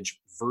percentage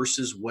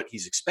versus what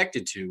he's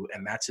expected to,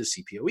 and that's his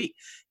CPOE.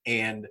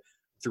 And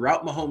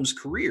throughout Mahomes'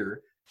 career,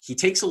 he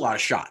takes a lot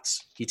of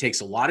shots. He takes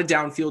a lot of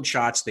downfield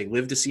shots. They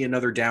live to see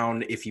another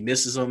down if he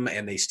misses them,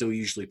 and they still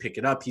usually pick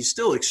it up. He's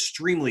still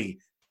extremely,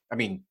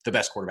 the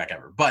best quarterback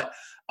ever. But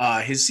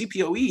his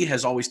CPOE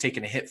has always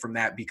taken a hit from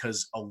that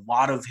because a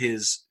lot of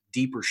his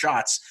deeper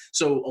shots –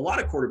 so a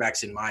lot of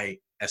quarterbacks, in my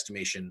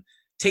estimation,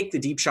 take the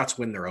deep shots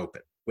when they're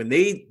open. When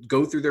they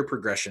go through their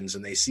progressions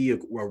and they see a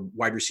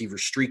wide receiver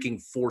streaking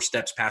 4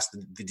 steps past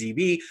the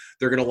DB,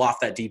 they're going to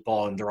loft that deep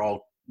ball, and they're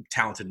all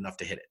talented enough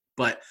to hit it.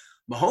 But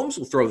Mahomes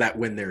will throw that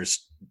when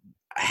there's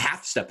a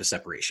half step of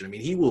separation.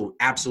 He will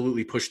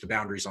absolutely push the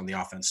boundaries on the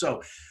offense.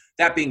 So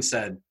that being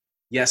said,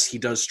 yes, he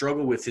does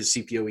struggle with his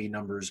CPOE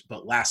numbers,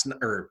 but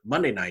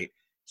Monday night,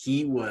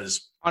 he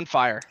was on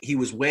fire. He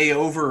was way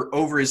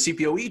over his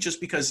CPOE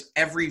just because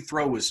every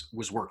throw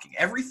was working.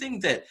 Everything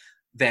that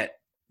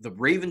the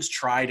Ravens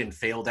tried and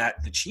failed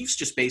at, the Chiefs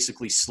just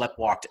basically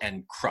sleptwalked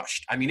and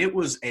crushed. It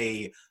was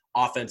a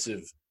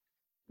offensive,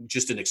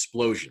 just an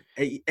explosion.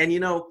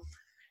 And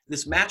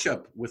this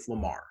matchup with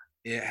Lamar,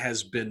 it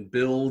has been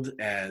billed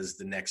as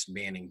the next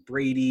Manning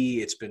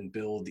Brady. It's been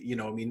billed,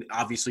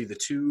 obviously the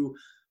 2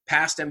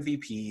 past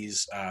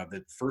MVPs,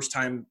 the first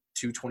time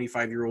 2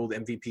 25-year-old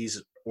MVPs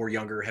or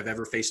younger have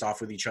ever faced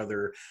off with each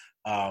other.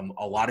 A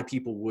lot of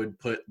people would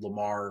put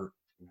Lamar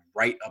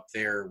right up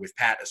there with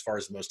Patrick as far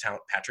as the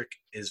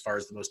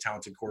most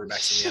talented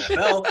quarterbacks in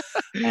the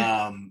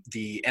NFL.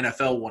 The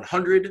NFL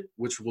 100,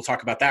 which we'll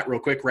talk about that real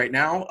quick right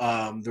now.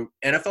 The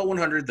NFL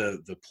 100,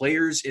 the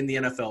players in the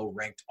NFL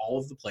ranked all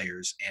of the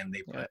players, and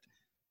they put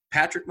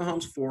Patrick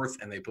Mahomes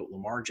 4th, and they put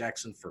Lamar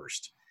Jackson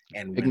 1st.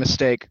 And big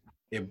mistake.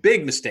 A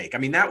big mistake.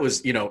 That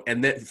was,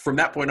 and then from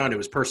that point on, it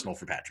was personal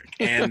for Patrick.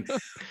 And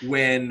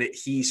when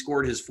he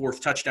scored his 4th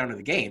touchdown of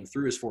the game,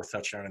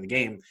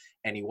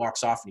 and he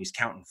walks off and he's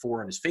counting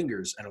 4 on his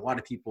fingers, and a lot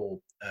of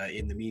people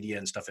in the media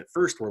and stuff at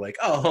first were like,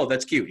 "Oh,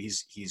 that's cute.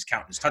 He's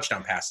counting his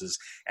touchdown passes."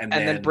 And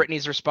then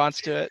Brittany's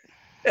response to it.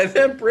 And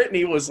then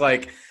Brittany was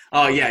like,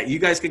 oh, yeah, you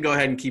guys can go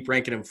ahead and keep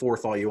ranking him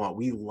fourth all you want.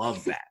 We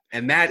love that.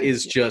 And that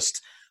is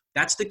just –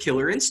 that's the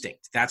killer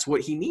instinct. That's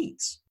what he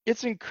needs.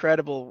 It's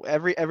incredible.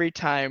 Every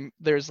time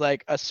there's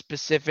like a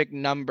specific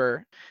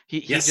number,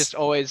 he just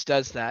always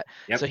does that.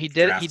 Yep. So he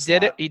did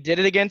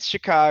it against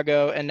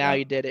Chicago, and now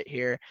he did it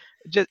here.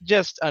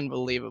 Just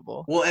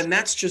unbelievable. Well, and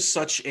that's just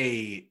such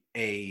a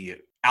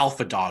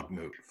alpha dog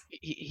move.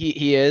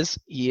 He is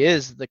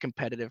the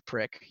competitive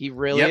prick. He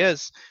really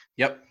is.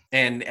 Yep.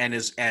 And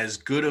as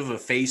good of a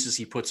face as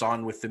he puts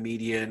on with the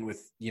media and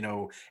with,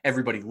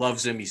 everybody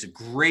loves him. He's a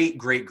great,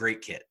 great,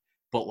 great kid.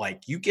 But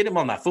like, you get him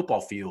on that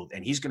football field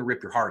and he's going to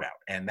rip your heart out.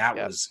 And that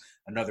was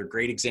another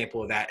great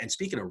example of that. And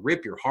speaking of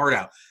rip your heart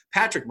out,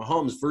 Patrick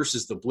Mahomes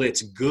versus the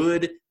Blitz,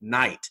 good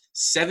night.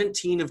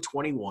 17 of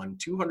 21,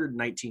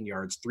 219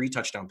 yards, 3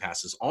 touchdown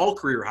passes, all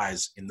career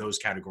highs in those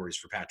categories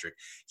for Patrick.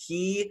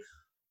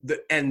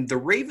 And the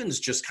Ravens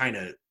just kind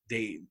of,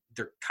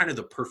 they're kind of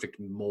the perfect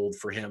mold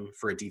for him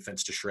for a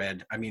defense to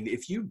shred. I mean,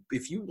 if you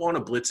want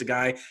to blitz a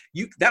guy,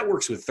 that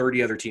works with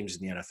 30 other teams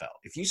in the NFL.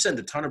 If you send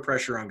a ton of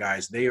pressure on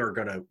guys, they are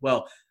going to,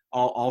 well,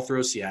 I'll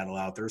throw Seattle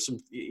out. There's some,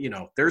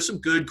 there's some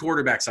good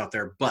quarterbacks out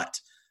there, but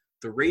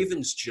the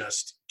Ravens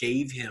just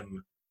gave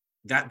him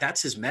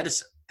that's his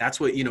medicine. That's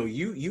what,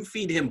 you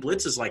feed him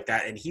blitzes like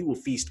that and he will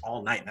feast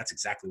all night. And that's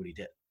exactly what he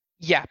did.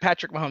 Yeah,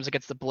 Patrick Mahomes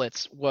against the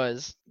Blitz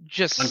was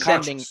just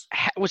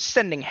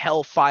sending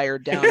hellfire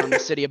down on the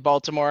city of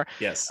Baltimore.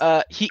 Yes.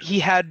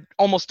 He had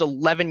almost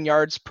 11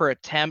 yards per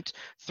attempt,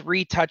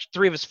 3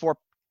 of his 4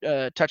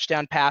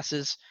 touchdown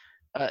passes.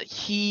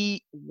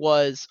 He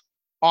was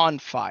on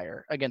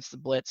fire against the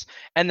Blitz.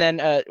 And then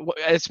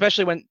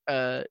especially when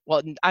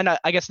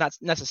I guess not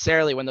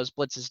necessarily when those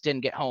blitzes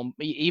didn't get home.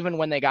 Even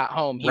when they got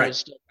home, he was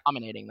still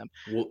dominating them.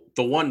 Well,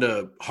 the one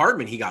to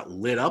Hardman, he got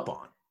lit up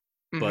on.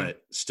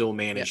 But still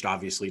managed,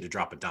 obviously, to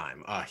drop a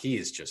dime. He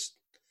is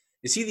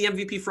he the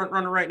MVP front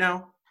runner right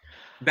now?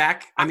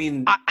 Back? I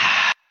mean,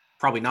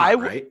 probably not,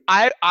 right?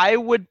 I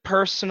would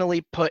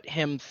personally put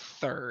him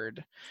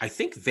third. I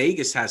think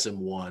Vegas has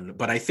him 1,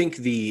 but I think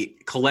the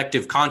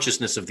collective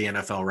consciousness of the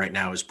NFL right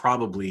now is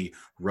probably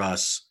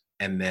Russ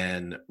and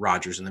then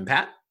Rodgers and then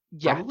Pat.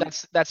 Yeah, probably?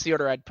 that's the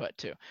order I'd put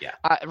too. Yeah.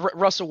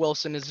 Russell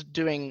Wilson is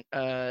doing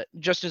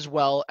just as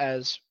well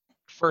as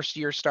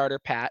first-year starter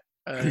Pat.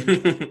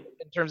 In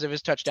terms of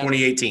his touchdowns,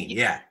 2018,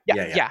 yeah.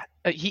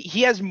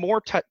 He has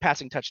more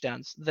passing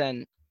touchdowns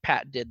than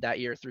Pat did that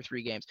year through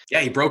 3 games. Yeah,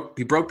 he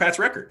broke Pat's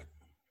record.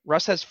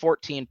 Russ has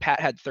 14. Pat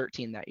had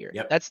 13 that year.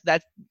 Yep. That's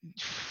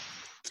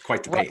it's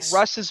quite the pace.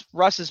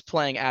 Russ is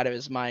playing out of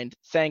his mind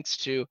thanks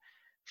to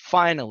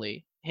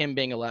finally him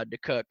being allowed to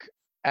cook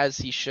as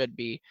he should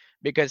be,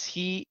 because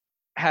he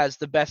has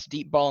the best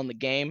deep ball in the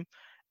game,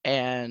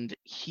 and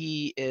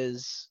he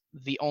is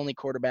the only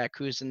quarterback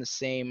who's in the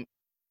same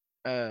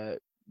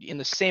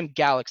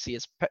galaxy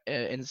as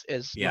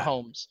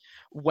Mahomes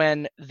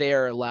when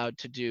they're allowed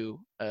to do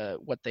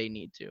what they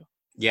need to.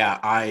 Yeah,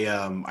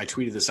 I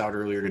tweeted this out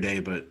earlier today,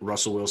 but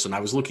Russell Wilson, I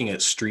was looking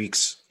at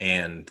streaks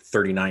and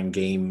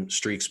 39-game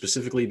streaks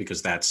specifically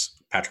because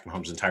that's Patrick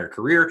Mahomes' entire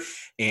career,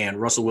 and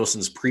Russell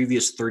Wilson's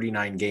previous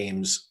 39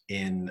 games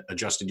in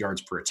adjusted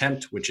yards per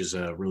attempt, which is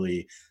a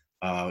really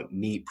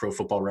neat Pro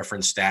Football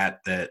Reference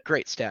stat.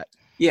 Great stat.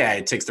 Yeah,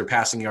 it takes their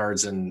passing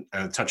yards and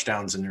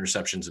touchdowns and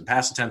interceptions and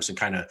pass attempts and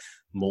kind of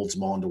molds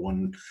them all into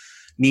one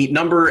neat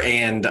number.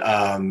 And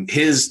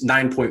his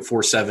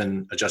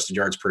 9.47 adjusted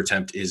yards per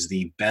attempt is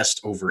the best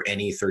over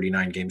any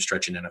 39-game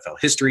stretch in NFL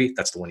history.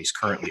 That's the one he's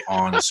currently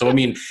on. So, I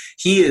mean,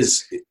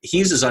 he's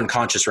as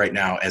unconscious right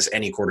now as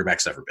any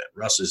quarterback's ever been.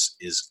 Russ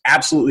is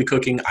absolutely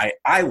cooking.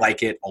 I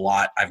like it a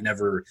lot.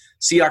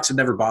 Seahawks have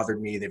never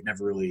bothered me. They've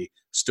never really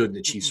stood in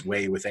the Chiefs'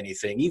 way with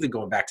anything, even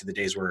going back to the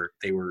days where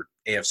they were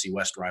AFC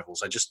West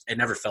rivals. I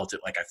never felt it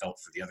like I felt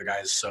for the other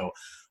guys. So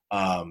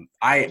I'm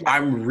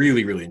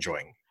really, really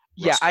enjoying.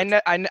 Yeah,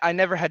 I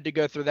never had to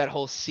go through that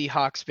whole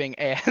Seahawks being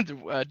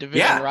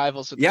division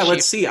rivals with the Chiefs.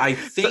 Let's see. I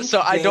think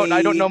so. I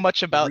don't know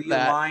much about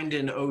that. Realigned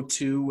in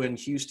 2002 when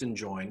Houston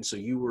joined, so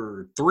you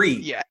were 3.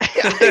 Yeah,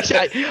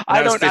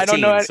 I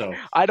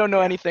don't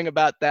know anything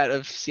about that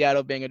of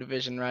Seattle being a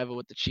division rival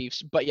with the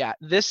Chiefs. But yeah,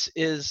 this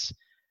is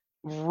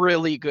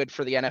really good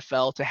for the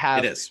NFL to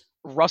have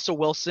Russell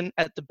Wilson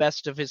at the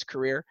best of his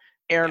career,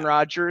 Aaron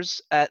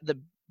Rodgers at the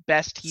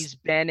best he's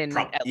been in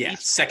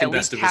second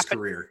best of his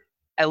career.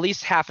 At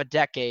least half a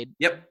decade.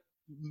 Yep.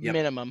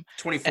 Minimum.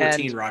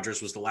 2014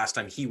 Rodgers was the last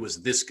time he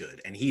was this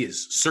good, and he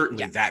is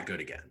certainly that good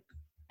again.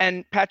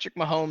 And Patrick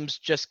Mahomes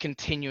just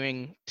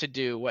continuing to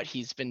do what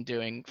he's been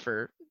doing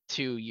for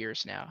 2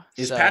 years now.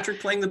 Is Patrick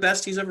playing the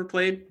best he's ever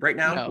played right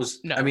now?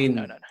 No.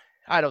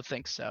 I don't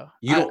think so.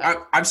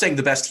 I'm saying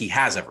the best he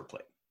has ever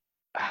played.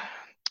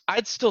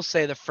 I'd still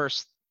say the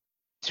first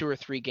 2 or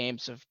 3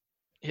 games of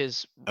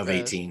his of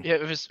 18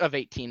 of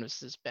 18 was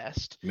his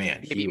best.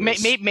 Man,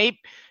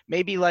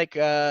 maybe like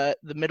the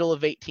middle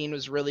of 18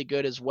 was really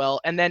good as well.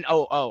 And then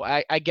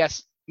I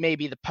guess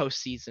maybe the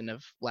postseason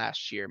of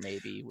last year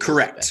maybe.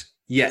 Correct.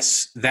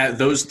 Yes,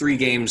 those 3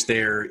 games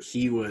there,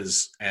 he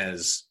was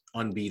as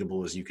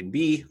unbeatable as you can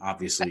be.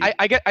 Obviously,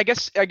 I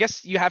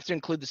guess you have to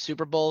include the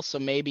Super Bowl, so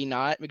maybe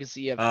not because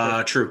you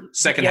have true.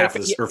 Second half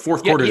of this or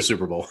fourth quarter of the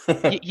Super Bowl.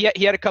 he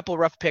had a couple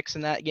rough picks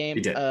in that game.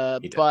 He did.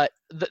 He did. But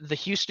the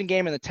Houston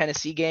game and the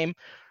Tennessee game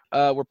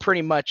were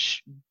pretty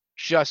much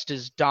just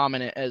as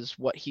dominant as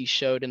what he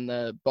showed in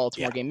the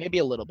Baltimore game, maybe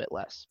a little bit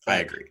less. I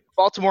agree.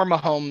 Baltimore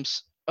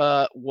Mahomes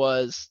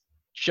was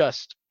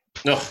just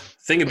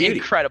thing of beauty.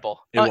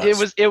 Incredible.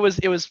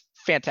 It was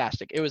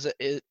fantastic.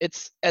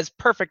 It's as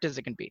perfect as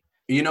it can be.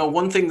 You know,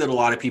 one thing that a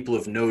lot of people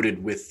have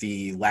noted with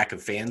the lack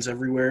of fans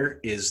everywhere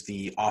is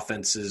the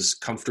offense's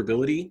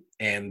comfortability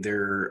and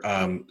their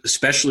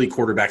especially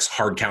quarterbacks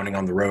hard counting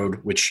on the road,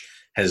 which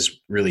has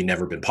really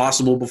never been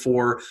possible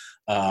before.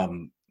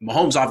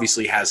 Mahomes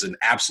obviously has an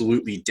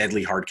absolutely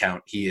deadly hard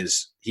count. He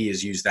has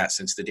used that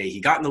since the day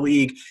he got in the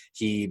league.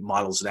 He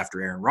models it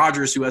after Aaron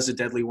Rodgers, who has a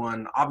deadly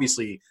one.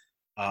 Obviously,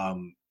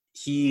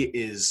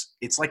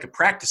 it's like a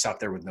practice out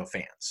there with no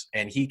fans,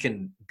 and he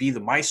can be the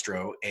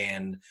maestro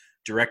and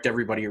direct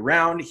everybody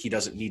around. He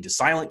doesn't need to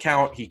silent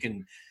count.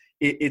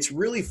 It's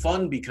really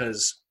fun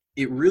because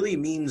it really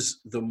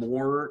means the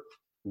more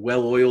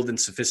well-oiled and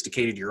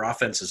sophisticated your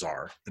offenses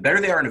are, the better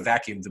they are in a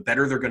vacuum, the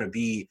better they're going to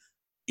be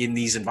in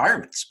these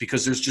environments,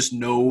 because there's just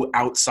no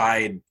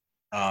outside,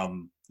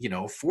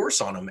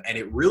 force on them. And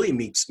it really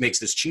makes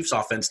this Chiefs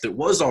offense that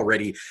was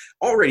already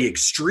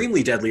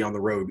extremely deadly on the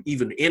road,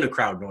 even in a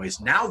crowd noise.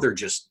 Now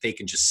they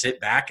can just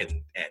sit back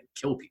and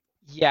kill people.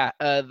 Yeah.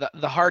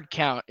 The hard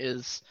count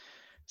is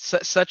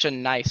such a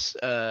nice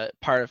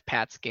part of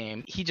Pat's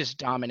game. He just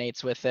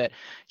dominates with it.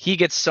 He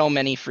gets so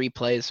many free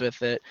plays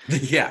with it.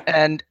 Yeah.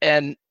 And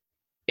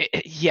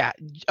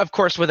of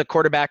course, with a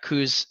quarterback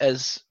who's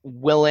as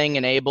willing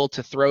and able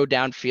to throw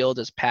downfield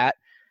as Pat,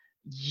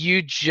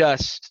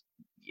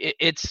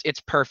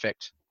 it's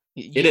perfect.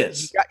 It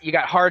is. You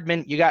got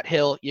Hardman, you got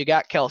Hill, you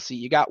got Kelsey,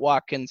 you got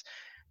Watkins,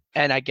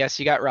 and I guess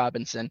you got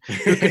Robinson,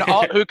 who can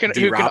all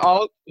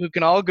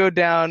go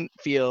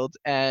downfield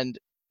and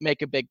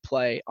make a big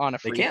play on a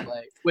free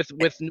play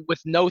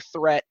with no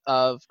threat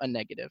of a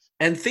negative.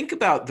 And think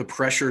about the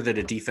pressure that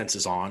a defense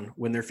is on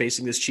when they're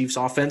facing this Chiefs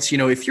offense. You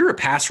know, if you're a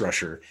pass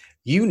rusher,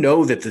 you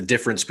know that the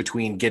difference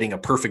between getting a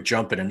perfect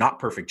jump and a not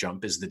perfect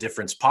jump is the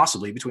difference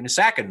possibly between a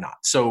sack and not.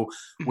 So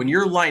when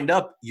you're lined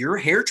up, you're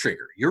hair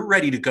trigger. You're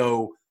ready to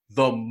go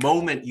the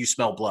moment you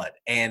smell blood.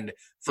 And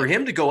for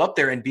him to go up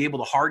there and be able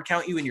to hard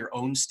count you in your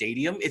own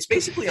stadium, it's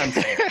basically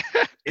unfair.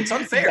 It's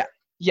unfair.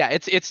 Yeah,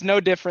 it's no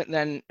different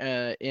than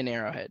in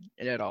Arrowhead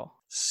at all.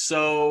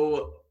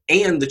 So,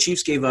 and the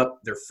Chiefs gave up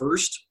their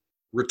first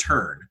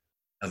return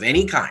of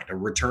any kind, a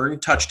return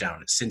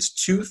touchdown, since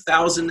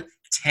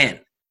 2010,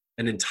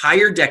 an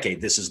entire decade.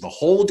 This is the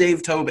whole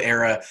Dave Toub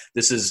era.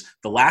 This is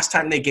the last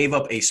time they gave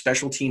up a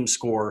special team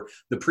score.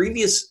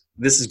 This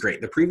is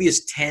great. The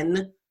previous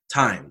 10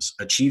 times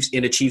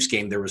in a Chiefs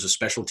game, there was a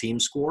special team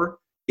score.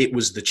 It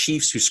was the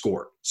Chiefs who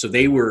scored. So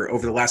they were,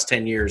 over the last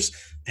 10 years,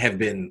 have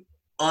been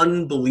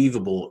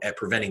unbelievable at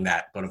preventing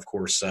that. But of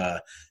course,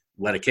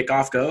 let a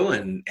kickoff go,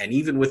 and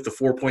even with the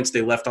 4 points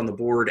they left on the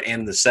board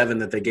and the 7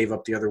 that they gave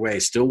up the other way,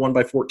 still won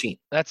by 14.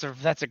 That's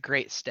a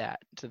great stat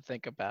to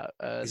think about.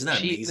 Isn't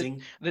that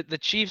amazing? The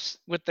Chiefs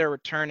with their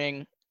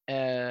returning,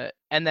 and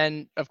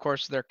then of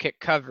course their kick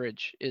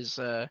coverage is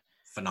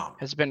phenomenal.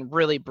 Has been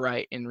really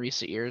bright in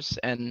recent years,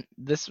 and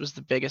this was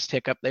the biggest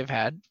hiccup they've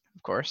had.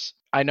 Of course,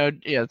 I know.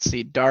 Yeah, let's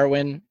see.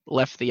 Darwin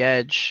left the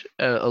edge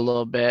a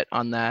little bit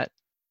on that.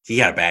 He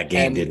had a bad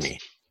game, didn't he?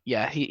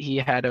 Yeah, he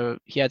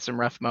had some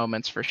rough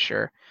moments for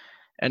sure,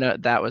 and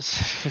that was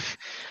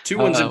two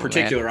ones in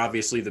particular. Man.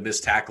 Obviously, the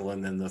missed tackle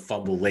and then the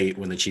fumble late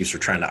when the Chiefs were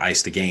trying to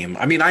ice the game.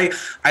 I mean, I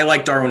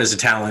like Darwin as a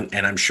talent,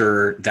 and I'm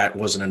sure that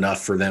wasn't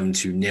enough for them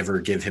to never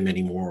give him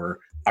any more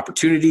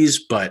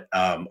opportunities. But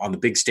on the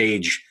big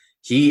stage,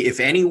 if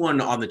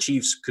anyone on the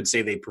Chiefs could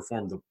say they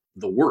performed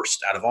the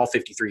worst out of all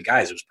 53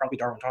 guys, it was probably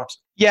Darwin Thompson.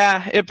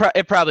 Yeah,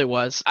 it probably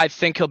was. I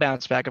think he'll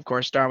bounce back. Of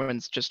course,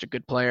 Darwin's just a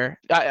good player.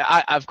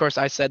 Of course,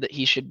 I said that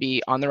he should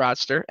be on the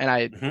roster, and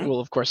I will,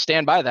 of course,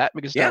 stand by that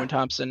because Darwin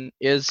Thompson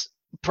is.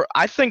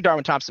 I think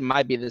Darwin Thompson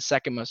might be the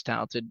second most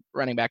talented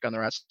running back on the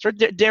roster.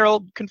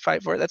 Daryl can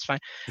fight for it. That's fine.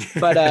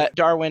 But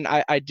Darwin,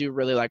 I do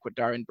really like what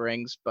Darwin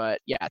brings. But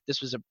yeah, this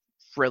was a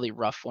really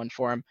rough one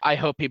for him. I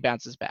hope he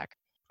bounces back.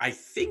 I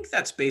think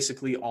that's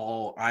basically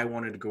all I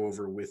wanted to go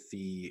over with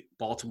the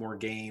Baltimore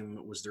game.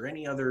 Was there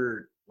any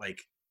other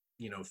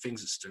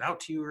things that stood out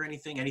to you or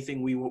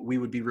anything we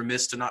would be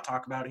remiss to not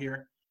talk about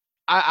here?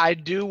 I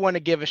do want to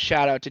give a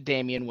shout out to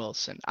Damian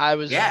Wilson.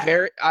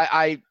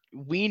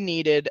 We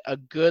needed a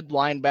good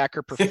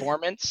linebacker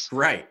performance.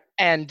 Right.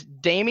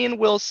 And Damian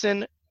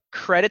Wilson,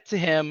 credit to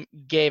him,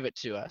 gave it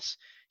to us.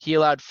 He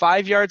allowed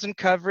 5 yards in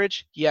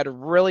coverage. He had a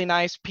really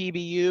nice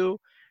PBU.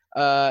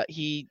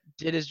 He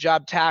did his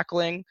job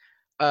tackling,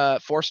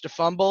 forced a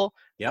fumble.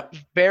 Yep.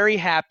 Very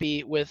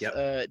happy with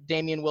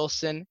Damian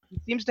Wilson. He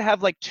seems to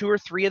have like 2 or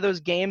 3 of those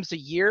games a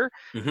year,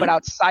 but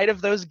outside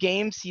of those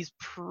games, he's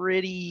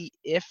pretty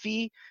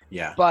iffy.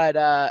 Yeah.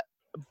 But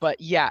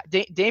But yeah,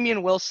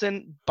 Damian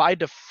Wilson by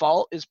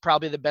default is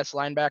probably the best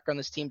linebacker on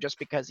this team just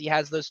because he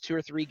has those 2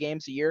 or 3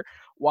 games a year,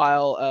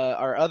 while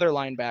our other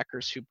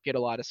linebackers who get a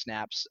lot of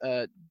snaps,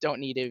 don't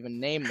need to even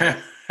name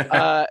them,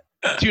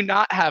 do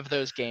not have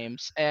those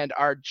games and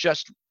are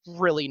just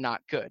really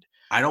not good.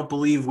 I don't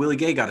believe Willie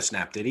Gay got a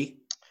snap, did he?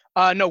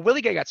 No,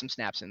 Willie Gay got some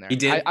snaps in there. He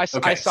did. I saw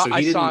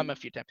him a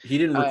few times. He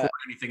didn't record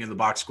anything in the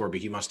box score, but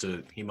he must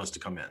have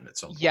come in at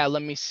some point. Yeah,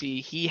 let me see.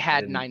 He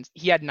had 9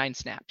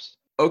 snaps.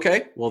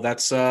 Okay, well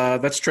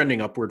that's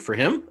trending upward for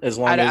him as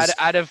long as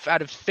out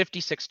of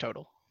 56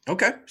 total.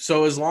 Okay,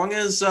 so as long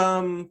as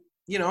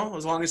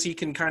as long as he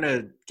can kind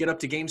of get up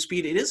to game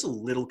speed, it is a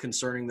little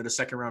concerning that a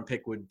second round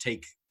pick would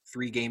take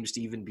 3 games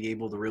to even be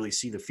able to really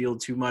see the field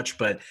too much,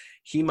 but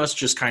he must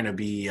just kind of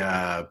be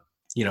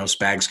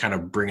Spags kind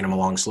of bringing him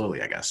along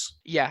slowly, I guess.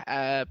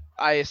 Yeah,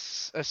 I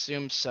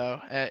assume so.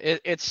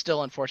 It's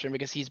still unfortunate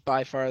because he's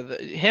by far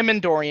him and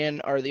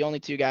Dorian are the only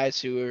 2 guys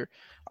who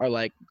are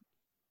like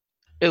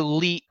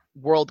elite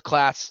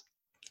world-class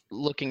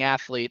looking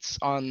athletes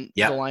on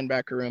the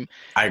linebacker room.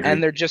 I agree.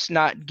 And they're just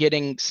not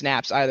getting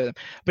snaps, either of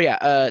them. But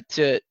yeah,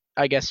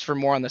 I guess for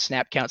more on the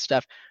snap count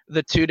stuff,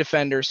 the 2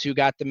 defenders who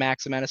got the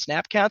max amount of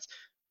snap counts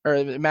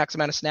or the max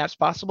amount of snaps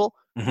possible,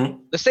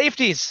 the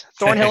safeties,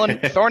 Thornhill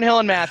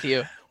and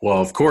Matthew.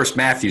 Well, of course,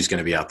 Matthew's going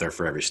to be out there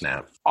for every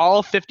snap.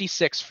 All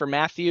 56 for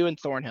Matthew and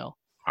Thornhill.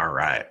 All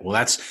right. Well,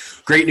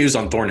 that's great news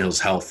on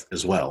Thornhill's health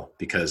as well,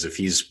 because if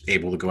he's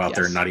able to go out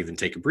there and not even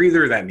take a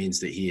breather, that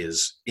means that he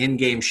is in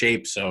game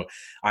shape. So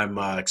I'm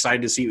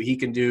excited to see what he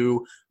can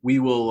do. We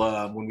will,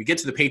 when we get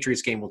to the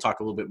Patriots game, we'll talk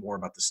a little bit more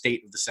about the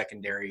state of the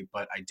secondary,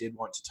 but I did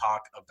want to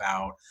talk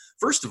about,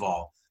 first of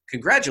all,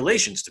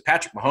 congratulations to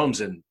Patrick Mahomes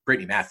and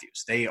Brittany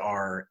Matthews.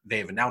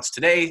 They've announced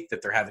today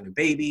that they're having a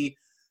baby.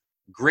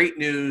 Great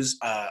news.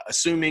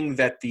 Assuming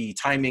that the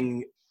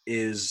timing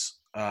is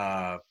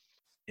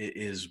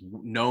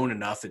known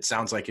enough, it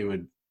sounds like it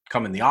would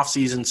come in the off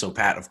season. So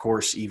Pat, of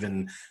course,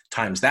 even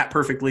times that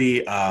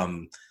perfectly.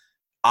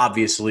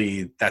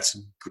 Obviously,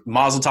 that's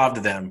mazel tov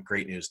to them.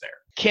 Great news there.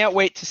 Can't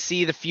wait to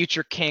see the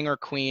future king or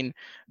queen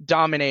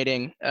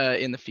dominating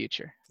in the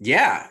future.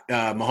 Yeah,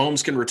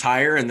 Mahomes can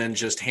retire and then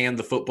just hand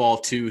the football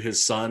to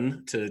his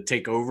son to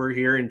take over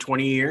here in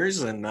 20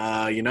 years, and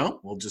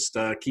we'll just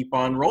keep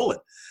on rolling.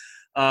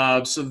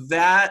 So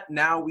that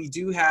now we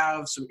do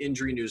have some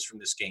injury news from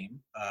this game.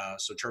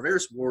 So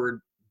Charvarius Ward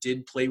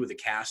did play with a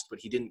cast, but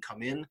he didn't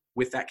come in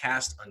with that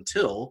cast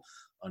until,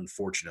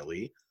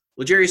 unfortunately,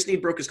 L'Jarius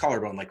Sneed broke his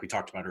collarbone like we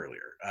talked about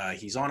earlier.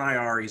 He's on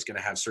IR. He's going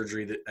to have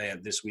surgery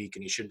this week,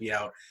 and he should be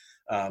out.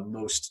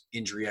 Most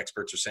injury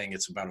experts are saying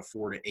it's about a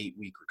 4 to 8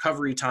 week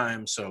recovery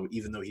time. So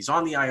even though he's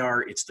on the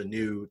IR, it's the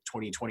new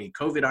 2020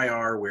 COVID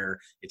IR where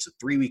it's a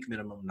 3-week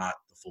minimum, not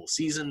the full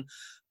season.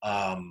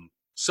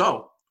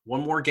 So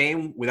one more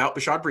game without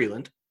Bashaud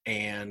Breeland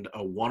and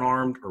a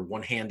one-armed or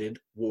one-handed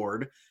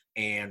Ward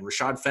and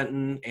Rashad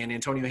Fenton and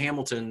Antonio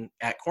Hamilton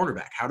at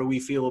cornerback. How do we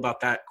feel about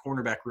that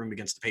cornerback room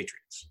against the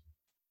Patriots?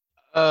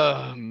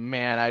 Oh,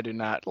 man, I do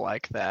not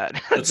like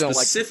that. But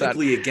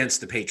specifically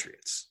against the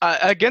Patriots.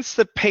 Against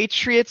the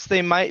Patriots,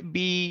 they might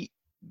be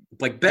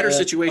like better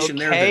situation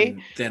there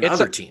than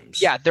other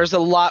teams. Yeah, there's a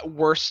lot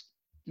worse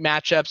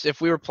matchups if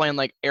we were playing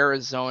like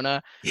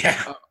Arizona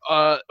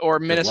or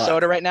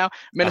Minnesota right now.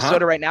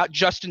 Right now,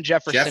 Justin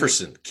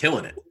Jefferson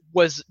killing it.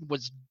 Was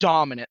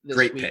dominant this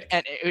Great week.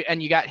 Pick.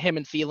 And you got him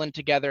and Thielen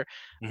together.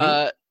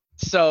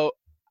 So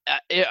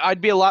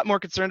I'd be a lot more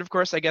concerned, of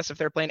course, I guess, if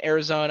they're playing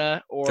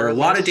Arizona or there are a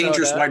lot of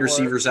dangerous wide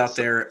receivers out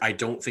there. I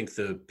don't think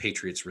the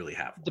Patriots really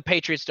have one. The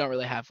Patriots don't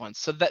really have one.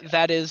 So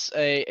that is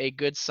a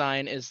good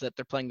sign, is that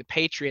they're playing the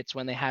Patriots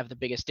when they have the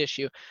biggest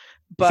issue.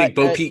 But you think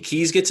Bo Pete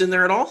Keys gets in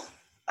there at all?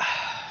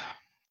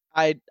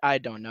 I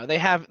don't know. They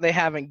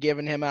haven't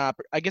given him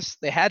I guess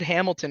they had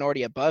Hamilton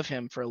already above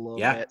him for a little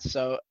bit.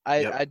 So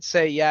I'd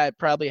say it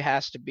probably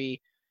has to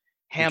be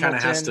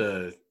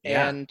Hamilton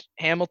and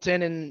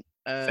Hamilton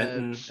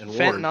and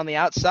Fenton on the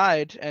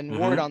outside and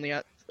Ward on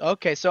the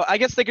okay, so I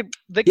guess they could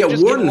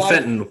just Ward and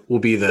Fenton will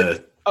be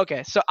the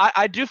okay, so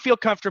I do feel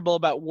comfortable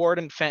about Ward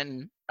and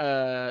Fenton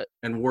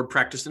and Ward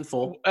practiced in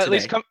full at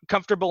least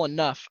comfortable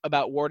enough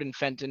about Ward and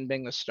Fenton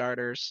being the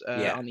starters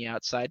on the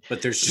outside,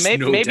 but there's just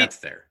no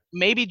depth there.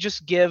 Maybe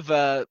just give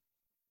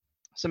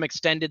some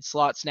extended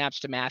slot snaps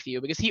to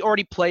Matthew because he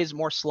already plays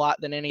more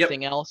slot than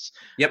anything else.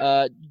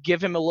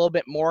 Give him a little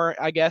bit more,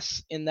 I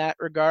guess, in that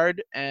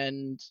regard,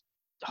 and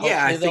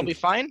hopefully they'll be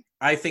fine.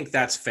 I think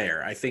that's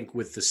fair. I think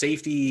with the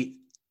safety,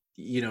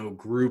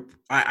 group,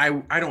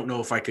 I don't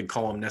know if I could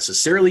call them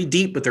necessarily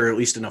deep, but there are at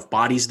least enough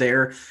bodies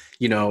there.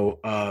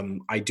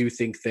 I do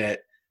think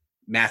that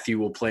Matthew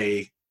will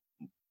play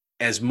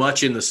as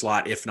much in the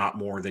slot, if not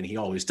more, than he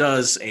always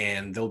does,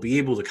 and they'll be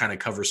able to kind of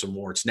cover some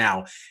warts.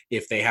 Now,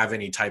 if they have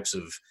any types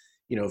of,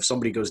 if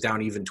somebody goes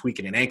down even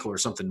tweaking an ankle or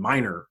something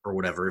minor or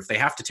whatever, if they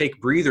have to take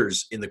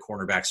breathers in the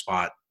cornerback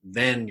spot,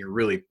 then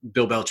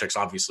Bill Belichick's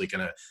obviously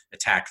going to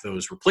attack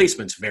those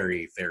replacements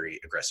very, very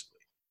aggressively.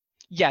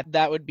 Yeah,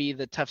 that would be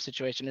the tough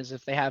situation, is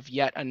if they have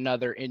yet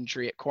another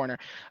injury at corner.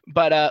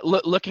 But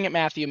looking at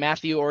Matthew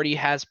already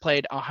has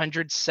played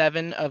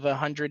 107 of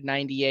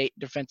 198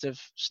 defensive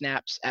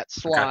snaps at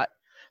Okay, slot.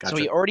 So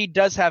gotcha. he already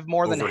does have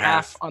more than Over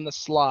half half. on the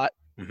slot.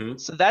 Hmm.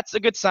 So that's a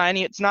good sign.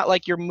 It's not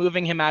like you're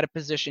moving him out of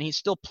position. He's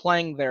still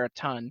playing there a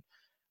ton.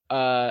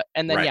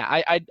 And then, Right.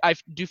 yeah, I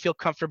do feel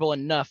comfortable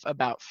enough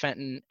about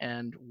Fenton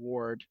and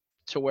Ward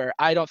to where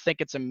I don't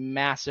think it's a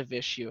massive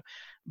issue.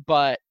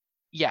 But,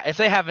 yeah, if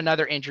they have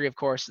another injury, of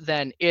course,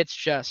 then it's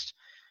just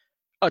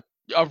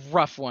a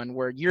rough one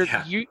where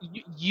Yeah.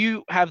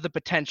 you have the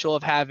potential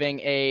of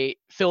having a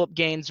Philip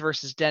Gaines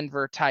versus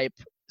Denver type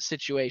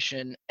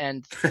situation,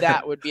 and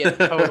that would be a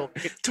total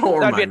Don't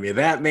that'd be remind me of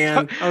that,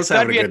 man. I was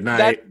that'd having a be good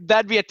night.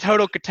 that'd be a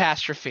total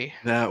catastrophe.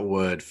 That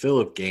would.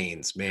 Philip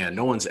Gaines, man.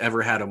 No one's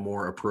ever had a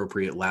more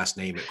appropriate last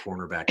name at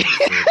cornerback than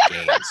Philip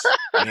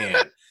Gaines. Man,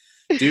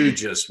 dude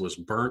just was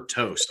burnt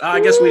toast. I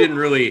guess we didn't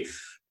really,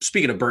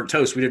 speaking of burnt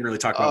toast, we didn't really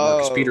talk about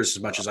Marcus Peters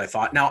as much as I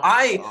thought. Now,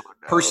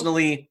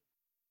 personally,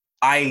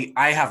 I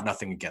have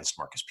nothing against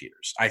Marcus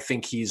Peters. I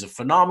think he's a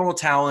phenomenal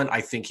talent.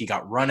 I think he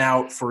got run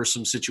out for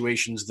some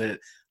situations that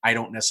I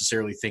don't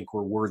necessarily think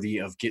were worthy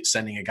of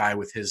sending a guy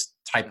with his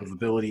type of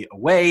ability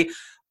away.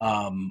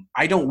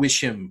 I don't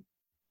wish him,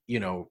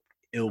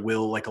 ill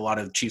will like a lot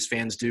of Chiefs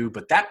fans do.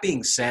 But that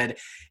being said,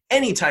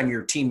 anytime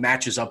your team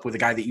matches up with a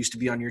guy that used to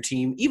be on your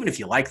team, even if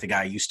you like the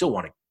guy, you still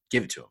want to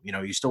give it to him.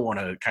 You still want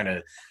to kind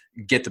of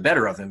get the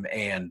better of him.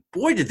 And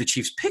boy, did the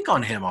Chiefs pick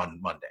on him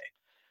on Monday.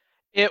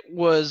 It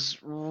was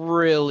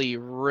really,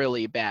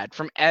 really bad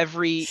from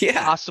every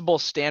possible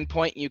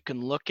standpoint you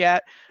can look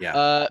at.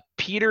 Yeah.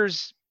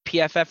 Peters'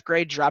 PFF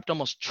grade dropped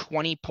almost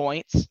 20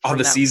 points on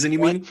the season. You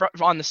mean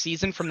on the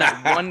season from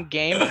that one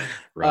game?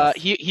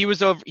 He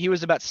was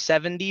about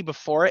 70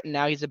 before it, and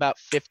now he's about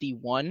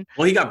 51.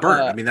 Well, he got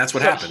burnt. I mean, that's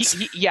what happens.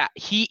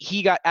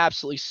 He got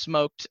absolutely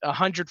smoked.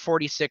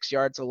 146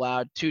 yards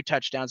allowed, 2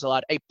 touchdowns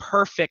allowed, a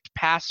perfect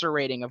passer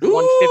rating of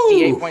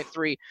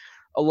 158.3.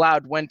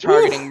 allowed when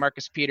targeting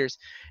Marcus Peters.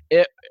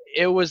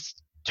 It was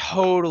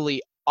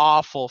totally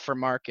awful for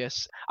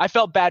Marcus. I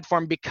felt bad for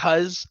him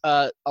because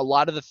a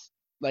lot of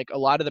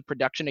the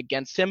production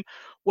against him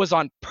was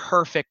on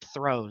perfect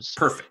throws.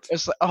 Perfect.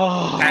 It's like,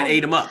 Pat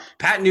ate him up.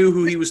 Pat knew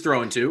who he was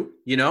throwing to,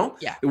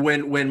 Yeah.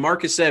 When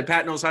Marcus said,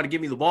 Pat knows how to give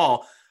me the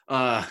ball,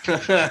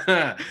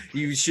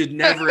 you should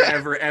never,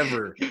 ever,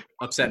 ever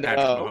upset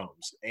Patrick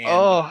Mahomes.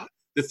 And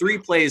the 3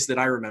 plays that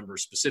I remember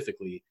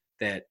specifically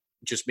that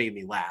just made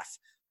me laugh.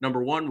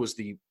 Number 1 was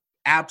the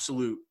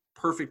absolute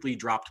perfectly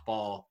dropped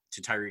ball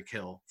to Tyreek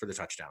Hill for the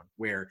touchdown,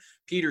 where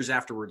Peters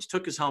afterwards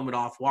took his helmet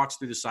off, walks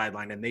through the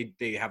sideline, and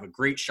they have a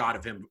great shot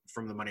of him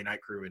from the Monday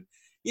Night Crew. And,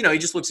 he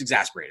just looks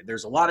exasperated.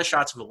 There's a lot of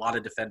shots of a lot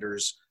of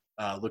defenders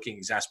looking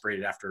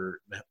exasperated after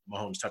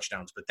Mahomes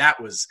touchdowns, but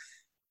that was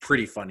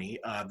pretty funny.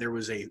 There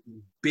was a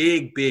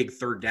big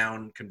 3rd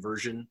down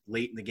conversion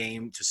late in the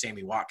game to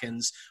Sammy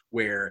Watkins,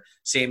 where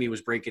Sammy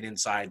was breaking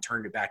inside,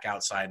 turned it back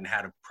outside, and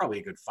had probably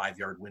a good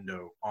 5-yard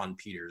window on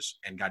Peters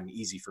and got an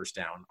easy 1st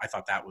down. I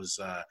thought that was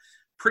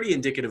pretty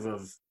indicative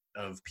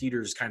of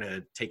Peters kind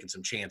of taking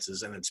some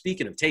chances. And then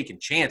speaking of taking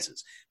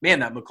chances, man,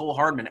 that Mecole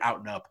Hardman out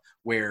and up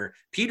where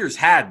Peters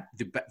had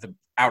the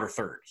outer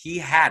third. He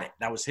had it.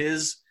 That was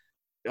his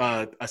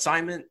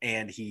assignment,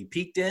 and he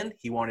peeked in.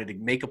 He wanted to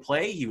make a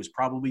play. He was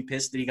probably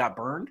pissed that he got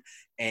burned,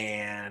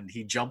 and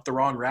he jumped the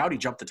wrong route. He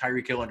jumped the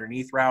Tyreek Hill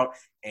underneath route,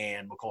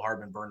 and Mecole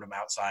Hardman burned him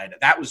outside.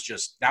 That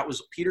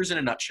was Peters in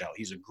a nutshell.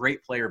 He's a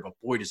great player, but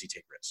boy, does he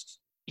take risks.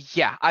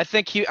 Yeah, I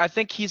think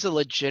he's a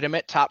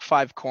legitimate top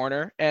 5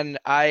 corner, and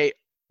I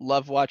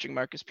love watching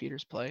Marcus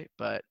Peters play,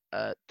 but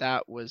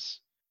that was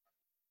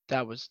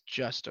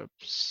just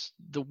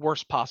the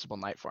worst possible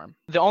night for him.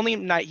 The only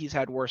night he's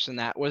had worse than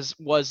that was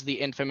the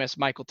infamous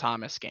Michael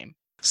Thomas game.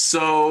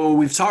 So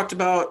we've talked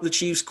about the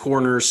Chiefs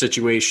corner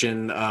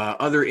situation.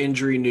 Other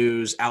injury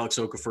news, Alex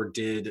Okafor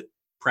did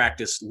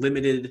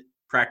limited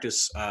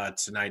practice.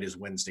 Tonight is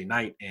Wednesday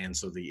night, and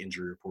so the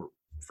injury report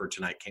for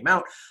tonight came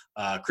out.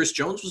 Chris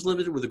Jones was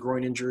limited with a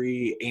groin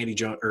injury.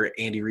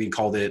 Andy Reid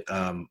called it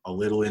a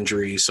little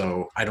injury,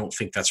 so I don't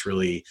think that's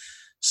really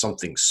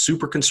something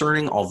super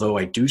concerning, although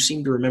I do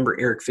seem to remember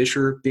Eric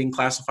Fisher being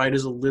classified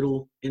as a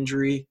little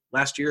injury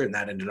last year, and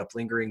that ended up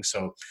lingering.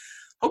 So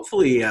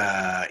hopefully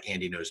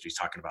Andy knows what he's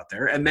talking about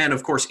there. And then,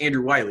 of course,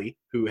 Andrew Wiley,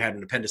 who had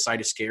an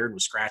appendicitis scare and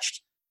was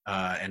scratched,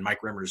 and Mike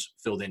Remmers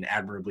filled in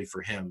admirably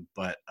for him.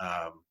 But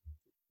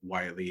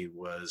Wiley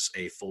was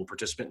a full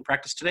participant in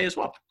practice today as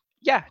well.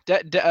 Yeah,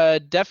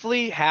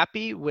 definitely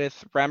happy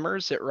with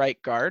Remmers at right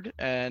guard,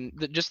 and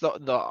just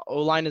the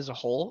O-line as a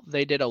whole.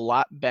 They did a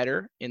lot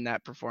better in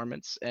that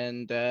performance,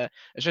 and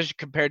especially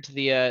compared to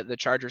the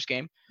Chargers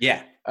game.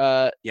 Yeah,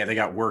 they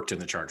got worked in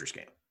the Chargers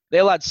game. They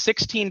allowed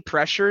 16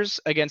 pressures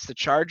against the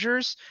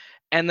Chargers,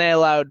 and they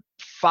allowed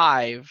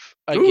 5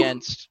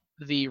 against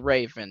the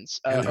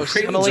Ravens. The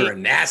Ravens are a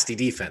nasty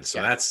defense,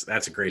 so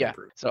that's a great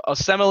improvement. So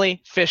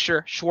Osemele,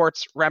 Fisher,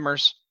 Schwartz,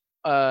 Remmers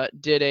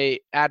did a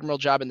admirable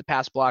job in the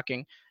pass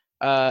blocking.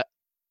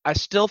 I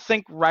still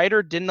think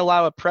Ryder didn't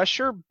allow a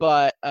pressure,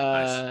 but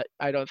Nice.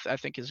 I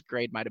think his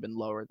grade might have been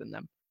lower than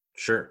them.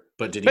 Sure,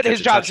 but did he But catch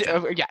his a job's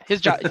touchdown?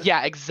 his job.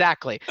 Yeah,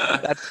 exactly.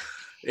 That's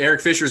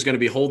Eric Fisher is going to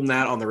be holding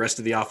that on the rest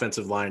of the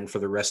offensive line for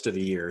the rest of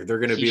the year. They're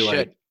going to he be should.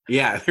 like,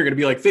 yeah, they're going to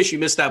be like, Fish, you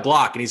missed that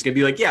block. And he's going to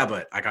be like, yeah,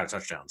 but I got a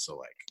touchdown. So,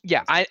 like,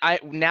 Yeah, I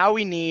now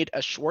we need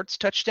a Schwartz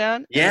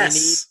touchdown,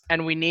 yes.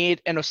 and we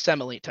need an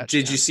Osemele touchdown.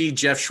 Did you see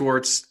Jeff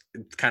Schwartz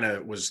kind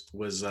of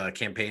was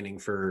campaigning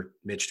for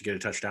Mitch to get a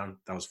touchdown?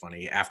 That was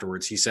funny.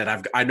 Afterwards, he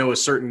said, I know a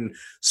certain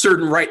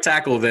right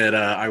tackle that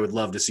I would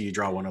love to see you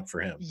draw one up for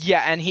him.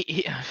 Yeah, and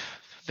he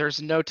there's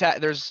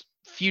there's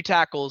few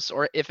tackles,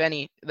 or if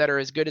any, that are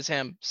as good as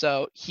him.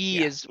 So he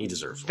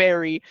deserves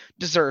very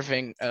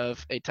deserving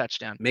of a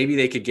touchdown. Maybe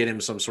they could get him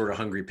some sort of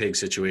hungry pig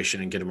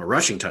situation and get him a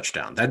rushing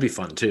touchdown. That'd be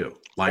fun too.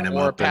 Line him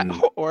up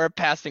or a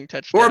passing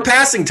touchdown. Or a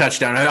passing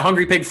touchdown, a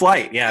hungry pig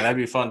flight. Yeah, that'd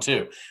be fun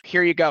too.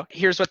 Here you go.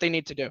 Here's what they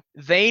need to do.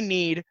 They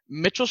need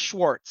Mitchell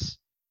Schwartz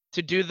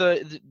to do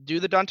the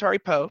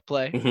Dontari Poe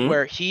play,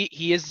 where he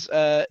is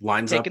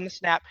taking the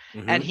snap,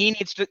 and he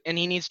needs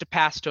to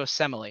pass to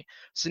Osemele.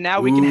 So now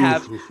we can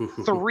have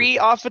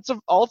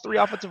all three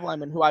offensive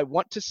linemen who I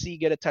want to see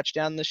get a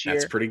touchdown this year.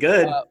 That's pretty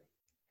good.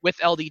 With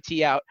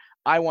LDT out,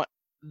 I want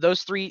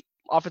those three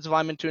offensive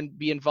linemen to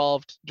be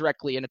involved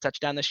directly in a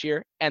touchdown this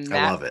year, and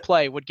that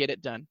play would get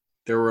it done.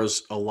 There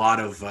was a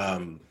lot of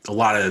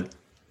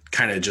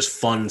kind of just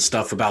fun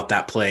stuff about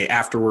that play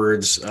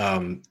afterwards.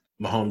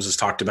 Mahomes has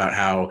talked about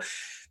how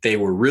he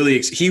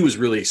was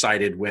really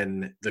excited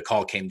when the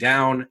call came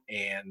down,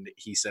 and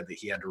he said that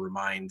he had to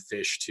remind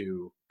Fish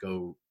to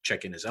go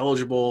check in as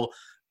eligible.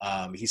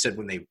 He said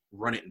when they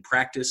run it in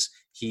practice,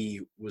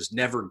 he was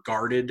never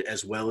guarded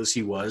as well as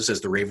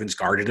the Ravens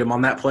guarded him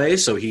on that play.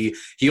 So he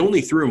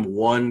only threw him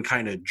one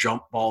kind of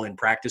jump ball in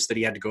practice that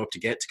he had to go up to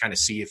get to kind of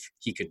see if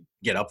he could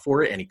get up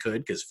for it, and he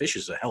could, because Fish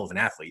is a hell of an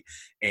athlete.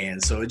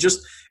 And so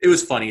it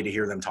was funny to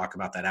hear them talk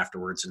about that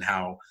afterwards and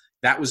how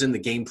that was in the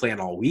game plan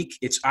all week.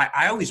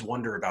 I always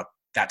wonder about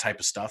that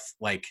type of stuff.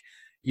 Like,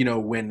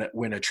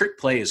 when a trick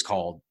play is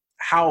called,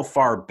 how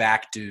far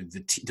back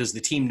does the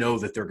team know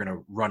that they're going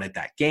to run it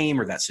that game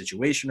or that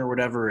situation or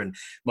whatever? And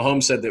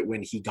Mahomes said that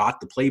when he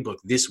got the playbook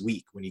this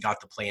week, when he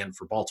got the plan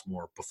for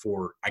Baltimore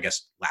before, I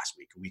guess last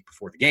week, a week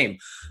before the game,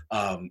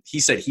 he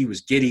said he was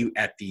giddy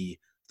at the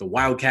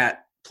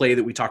Wildcat play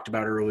that we talked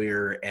about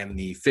earlier, and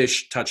the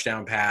Fish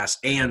touchdown pass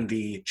and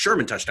the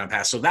Sherman touchdown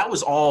pass. So that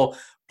was all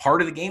part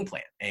of the game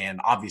plan, and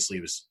obviously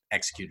it was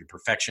executed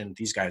perfection.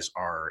 These guys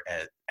are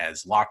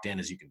as locked in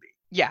as you can be.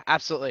 Yeah,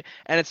 absolutely.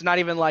 And it's not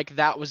even like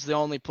that was the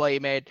only play he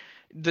made.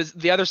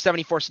 The other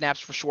 74 snaps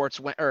for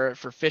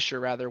for Fisher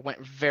rather,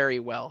 went very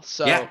well.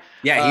 So yeah,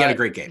 he had a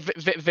great game.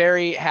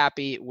 Very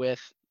happy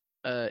with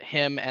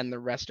him and the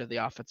rest of the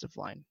offensive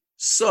line.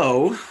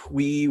 So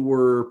we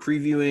were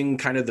previewing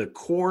kind of the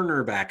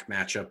cornerback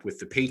matchup with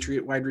the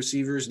Patriot wide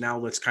receivers. Now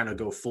let's kind of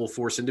go full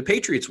force into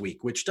Patriots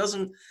week, which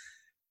doesn't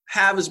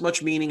have as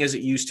much meaning as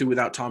it used to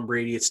without Tom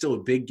Brady. It's still a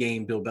big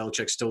game. Bill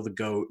Belichick's still the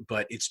GOAT,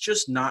 but it's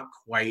just not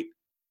quite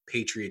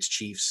Patriots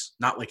Chiefs,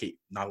 not like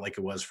it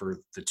was for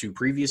the two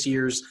previous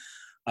years.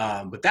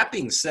 But that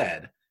being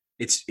said,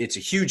 it's a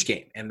huge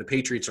game, and the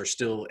Patriots are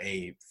still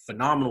a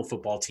phenomenal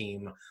football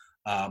team.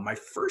 My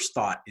first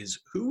thought is,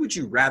 who would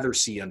you rather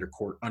see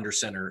under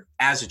center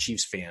as a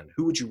Chiefs fan?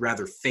 Who would you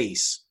rather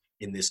face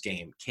in this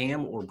game,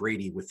 Cam or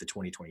Brady with the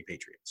 2020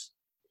 Patriots?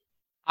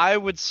 I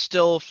would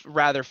still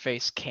rather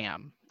face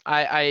Cam.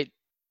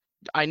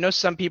 I know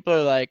some people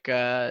are like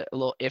a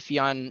little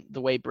iffy on the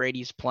way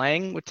Brady's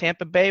playing with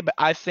Tampa Bay, but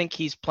I think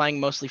he's playing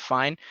mostly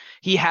fine.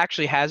 He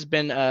actually has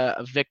been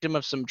a victim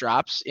of some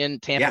drops in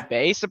Tampa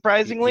Bay,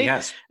 surprisingly. He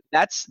has.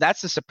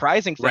 That's a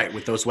surprising thing. Right,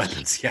 with those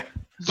weapons, yeah.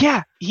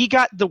 Yeah, he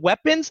got the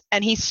weapons,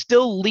 and he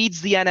still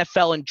leads the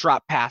NFL in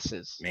drop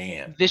passes.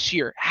 Man, this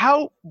year.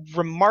 How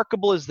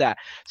remarkable is that?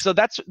 So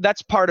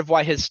that's part of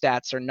why his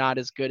stats are not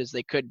as good as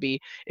they could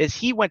be, is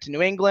he went to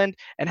New England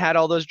and had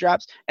all those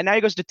drops, and now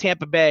he goes to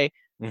Tampa Bay.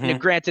 Now,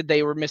 granted,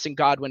 they were missing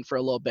Godwin for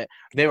a little bit.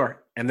 They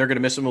were, and they're going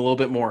to miss him a little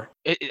bit more.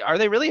 Are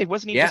they really?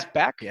 Wasn't he just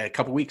back? Yeah, a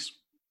couple weeks.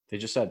 They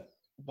just said.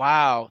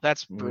 Wow,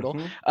 that's brutal.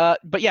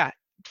 But yeah,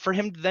 for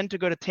him then to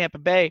go to Tampa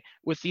Bay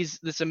with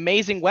this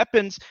amazing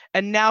weapons,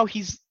 and now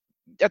he's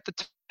at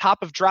the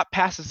top of drop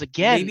passes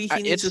again. Maybe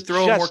he needs to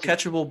throw a more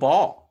catchable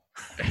ball.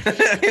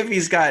 If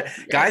he's got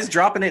guys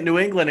dropping it in New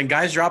England and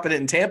guys dropping it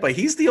in Tampa,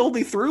 he's the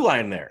only through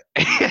line there.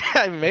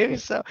 Maybe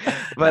so.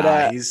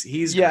 But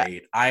he's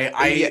great.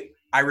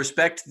 I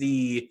respect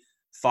the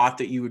thought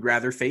that you would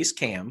rather face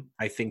Cam.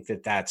 I think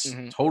that's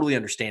totally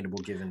understandable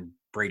given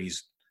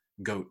Brady's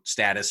GOAT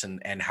status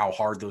and how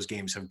hard those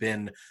games have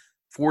been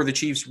for the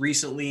Chiefs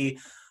recently.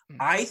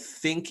 I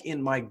think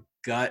in my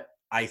gut,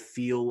 I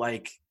feel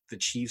like the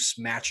Chiefs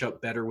match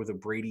up better with a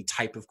Brady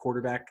type of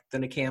quarterback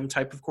than a Cam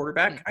type of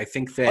quarterback. I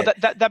think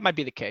that might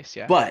be the case.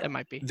 Yeah, but it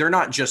might be. They're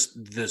not just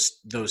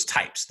those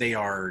types. They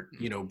are,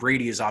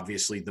 Brady is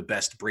obviously the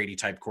best Brady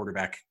type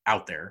quarterback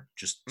out there,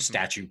 just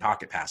statue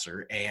pocket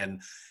passer.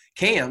 And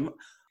Cam,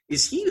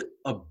 is he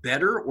a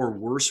better or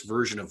worse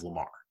version of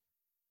Lamar?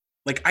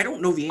 Like, I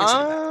don't know the answer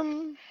to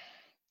that.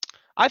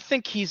 I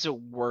think he's a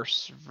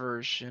worse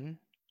version.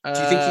 Do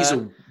you think he's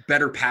a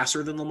better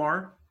passer than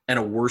Lamar and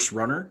a worse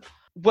runner?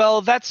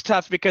 Well, that's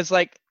tough because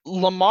like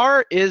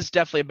Lamar is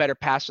definitely a better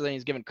passer than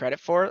he's given credit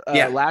for.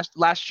 Yeah.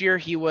 Last year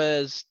he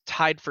was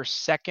tied for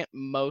second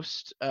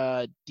most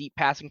deep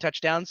passing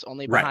touchdowns,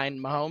 only behind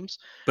Mahomes.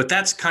 But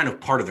that's kind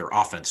of part of their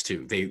offense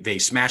too. They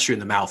smash you in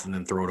the mouth and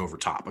then throw it over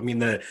top. I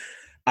mean,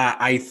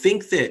 I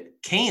think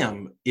that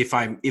Cam, if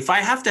I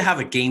have to have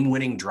a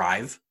game-winning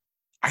drive,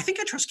 I think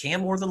I trust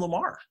Cam more than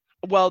Lamar.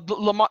 Well,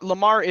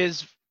 Lamar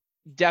is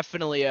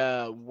definitely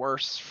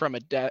worse from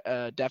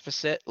a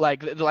deficit.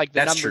 Like the That's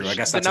numbers. True. I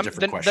guess that's a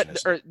different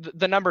question.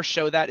 The numbers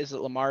show that is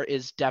that Lamar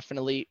is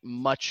definitely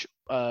much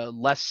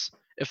less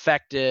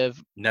effective.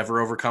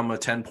 Never overcome a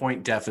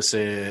 10-point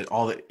deficit.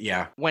 All that.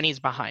 Yeah. When he's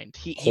behind,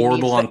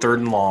 horrible on 3rd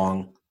and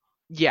long.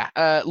 Yeah.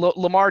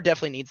 Lamar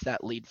definitely needs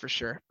that lead for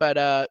sure.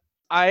 But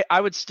I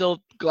would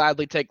still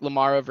gladly take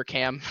Lamar over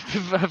Cam,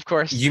 of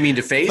course. You mean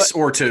to face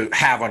or to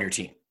have on your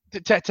team?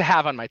 To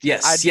have on my team.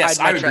 Yes,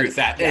 I agree with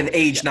that. And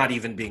age not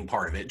even being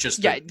part of it,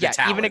 just the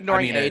talent. Even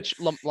ignoring age,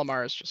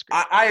 Lamar is just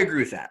great. I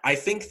agree with that. I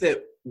think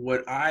that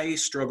what I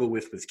struggle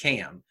with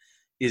Cam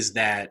is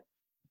that,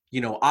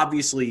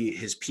 obviously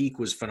his peak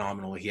was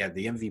phenomenal. He had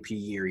the MVP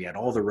year. He had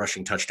all the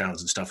rushing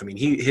touchdowns and stuff. I mean,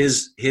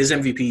 his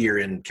MVP year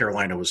in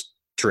Carolina was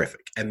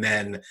terrific. And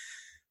then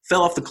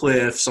fell off the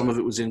cliff. Some of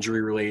it was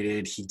injury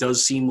related. He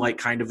does seem like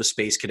kind of a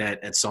space cadet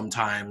at some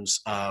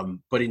times.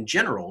 But in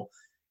general,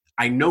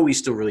 I know he's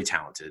still really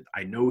talented.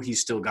 I know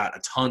he's still got a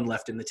ton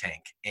left in the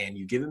tank. And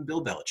you give him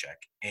Bill Belichick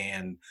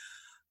and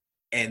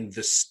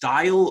the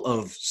style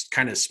of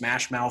kind of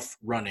smash mouth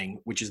running,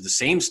 which is the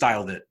same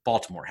style that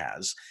Baltimore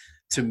has,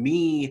 to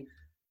me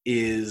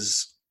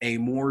is a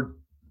more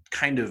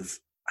kind of,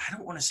 I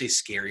don't want to say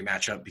scary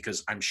matchup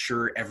because I'm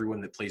sure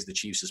everyone that plays the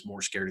Chiefs is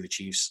more scared of the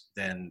Chiefs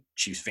than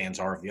Chiefs fans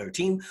are of the other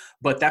team.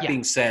 But that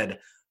being said,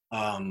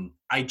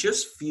 I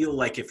just feel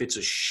like if it's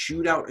a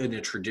shootout in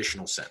a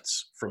traditional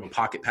sense from a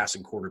pocket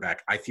passing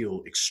quarterback, I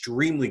feel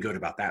extremely good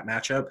about that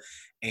matchup.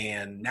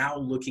 And now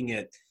looking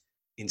at,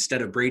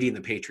 instead of Brady and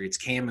the Patriots,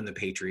 Cam and the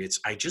Patriots,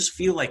 I just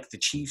feel like the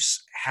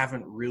Chiefs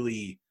haven't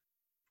really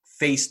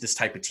faced this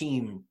type of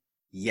team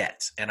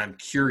yet. And I'm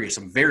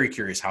very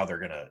curious how they're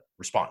going to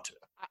respond to it.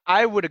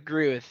 I would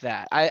agree with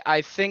that.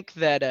 I think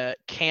that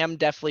Cam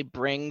definitely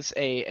brings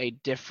a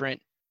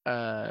different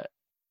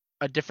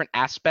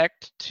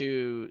aspect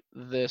to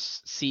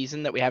this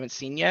season that we haven't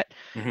seen yet.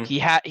 Mm-hmm.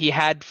 He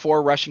had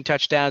 4 rushing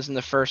touchdowns in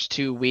the first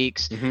 2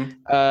 weeks.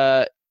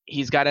 Mm-hmm.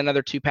 He's got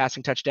another 2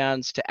 passing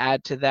touchdowns to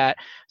add to that.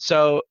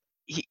 So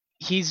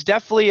he's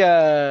definitely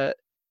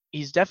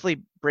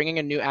bringing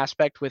a new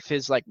aspect with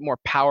his like more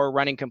power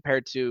running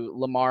compared to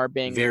Lamar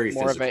being very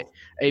more physical.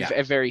 of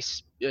a very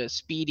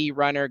speedy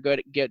runner, good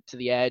at get to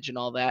the edge and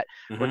all that.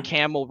 Mm-hmm. Where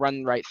Cam will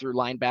run right through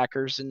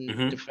linebackers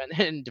and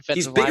defensive.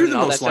 He's bigger than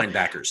most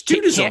linebackers.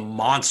 Dude is a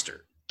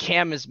monster.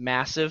 Cam is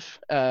massive.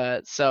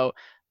 So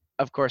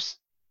of course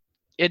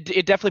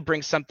it definitely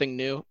brings something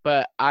new,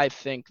 but I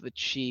think the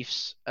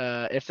Chiefs,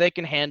 if they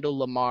can handle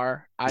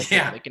Lamar, I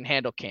think they can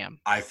handle Cam.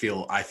 I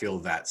feel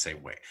that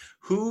same way.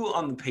 Who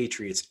on the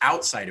Patriots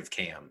outside of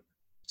Cam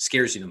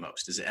scares you the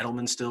most? Is it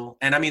Edelman still?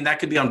 And I mean, that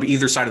could be on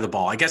either side of the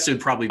ball. I guess it would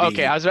probably be.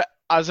 Okay, I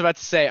was about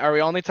to say, are we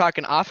only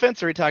talking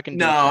offense or are we talking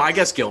defense? No, I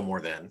guess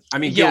Gilmore then. I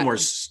mean,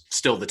 Gilmore's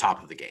still the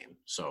top of the game,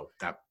 so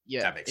that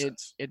makes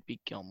sense. It'd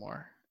be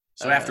Gilmore.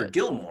 So after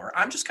Gilmore,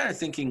 I'm just kind of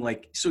thinking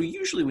like, so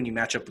usually when you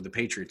match up with the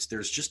Patriots,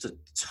 there's just a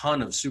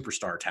ton of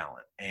superstar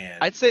talent. And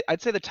I'd say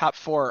the top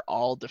 4 are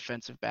all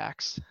defensive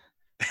backs.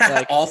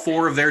 Like, all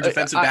 4 of their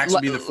defensive backs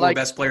would be the 4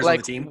 best players on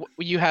the team.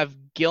 You have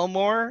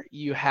Gilmore,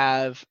 you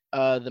have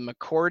the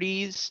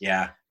McCourties,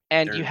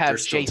 and you have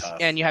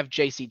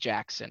JC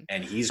Jackson,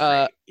 and he's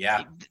great.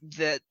 Yeah,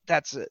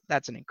 that's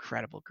an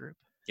incredible group.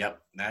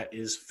 Yep, that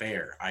is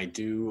fair. I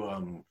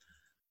do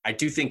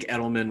think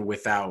Edelman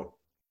without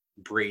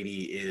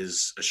Brady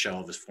is a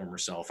shell of his former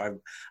self.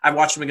 I've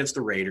watched him against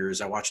the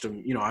Raiders. I watched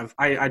him.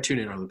 I tune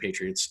in on the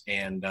Patriots,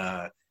 and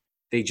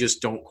they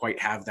just don't quite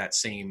have that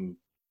same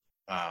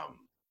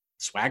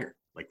swagger,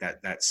 like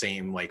that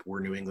same like,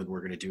 we're New England,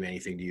 we're going to do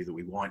anything to you that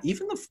we want.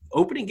 Even the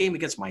opening game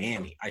against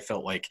Miami, I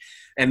felt like,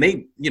 and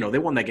they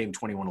won that game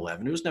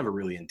 21-11. It was never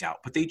really in doubt,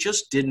 but they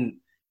just didn't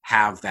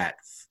have that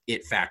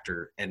it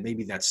factor, and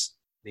maybe that's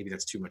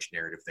too much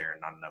narrative there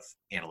and not enough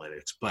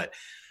analytics. But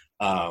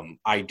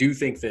I do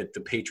think that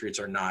the Patriots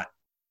are not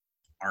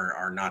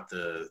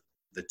the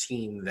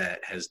team that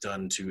has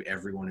done to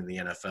everyone in the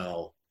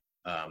NFL.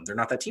 They're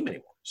not that team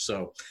anymore.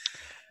 So.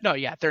 No,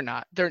 yeah, they're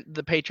not.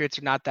 The Patriots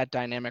are not that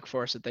dynamic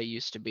force that they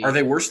used to be. Are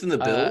they worse than the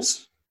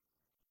Bills?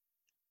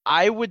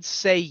 I would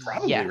say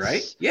probably, yes.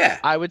 Right? Yeah.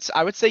 I would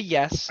say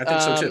yes. I think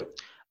so too.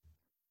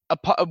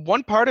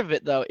 One part of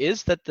it though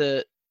is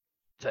that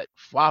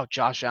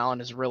Josh Allen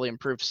has really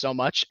improved so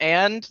much,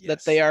 and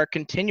that they are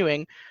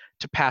continuing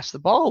to pass the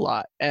ball a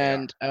lot.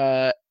 And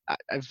I'm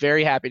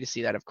very happy to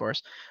see that, of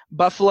course.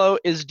 Buffalo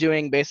is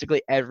doing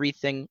basically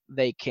everything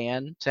they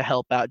can to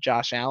help out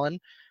Josh Allen.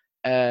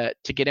 to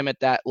get him at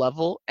that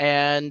level.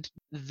 And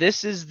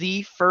this is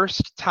the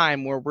first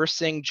time where we're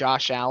seeing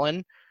Josh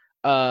Allen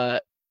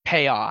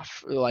pay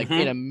off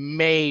in a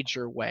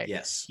major way.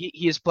 Yes.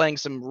 He is playing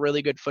some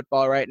really good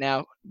football right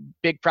now.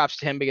 Big props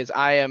to him, because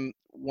I am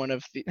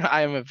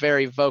a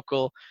very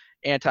vocal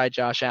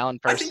anti-Josh Allen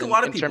person. I think a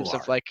lot of in people terms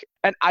are. of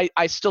and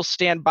I still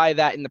stand by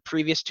that in the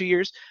previous 2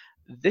 years.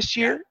 This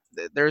year,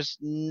 there's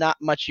not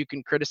much you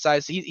can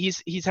criticize.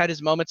 He's had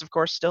his moments, of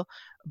course, still,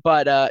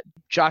 but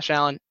Josh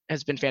Allen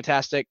has been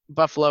fantastic.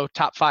 Buffalo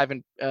top 5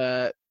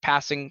 in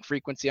passing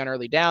frequency on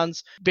early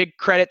downs. Big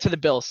credit to the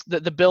Bills.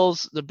 The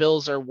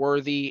Bills are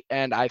worthy,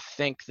 and I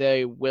think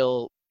they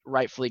will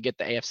rightfully get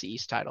the AFC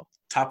East title.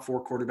 Top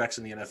 4 quarterbacks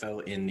in the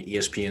NFL in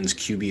ESPN's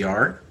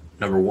QBR.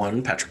 Number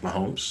 1, Patrick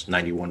Mahomes,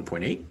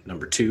 91.8.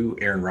 Number 2,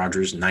 Aaron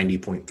Rodgers,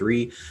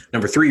 90.3.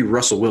 Number 3,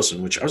 Russell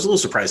Wilson, which I was a little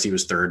surprised he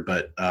was third,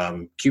 but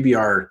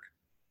QBR,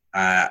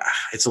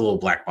 it's a little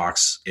black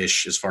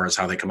box-ish as far as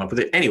how they come up with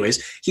it.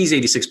 Anyways, he's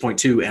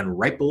 86.2, and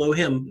right below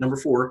him, number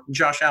 4,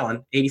 Josh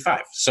Allen,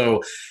 85.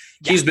 So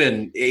he's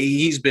been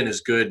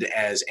as good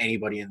as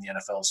anybody in the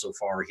NFL so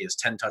far. He has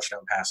 10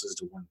 touchdown passes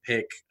to 1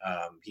 pick.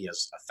 He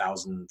has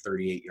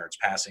 1,038 yards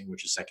passing,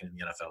 which is second in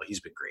the NFL. He's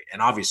been great.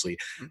 And obviously,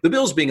 the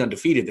Bills being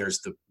undefeated,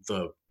 there's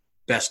the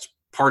best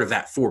part of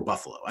that for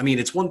Buffalo. I mean,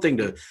 it's one thing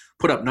to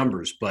put up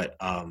numbers, but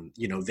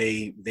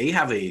they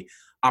have a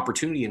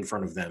opportunity in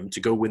front of them to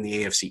go win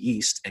the AFC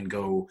East and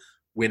go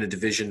win a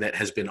division that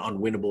has been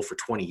unwinnable for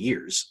 20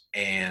 years.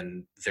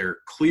 And they're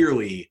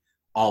clearly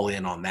all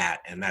in on that,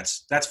 and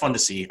that's fun to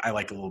see. I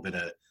like a little bit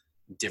of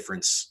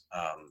difference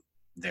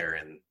there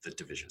in the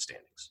division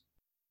standings.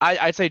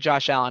 I'd say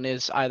Josh Allen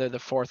is either the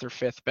 4th or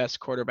 5th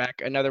best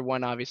quarterback. Another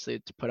one, obviously,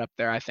 to put up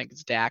there, I think,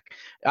 is Dak.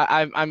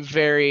 I'm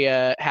very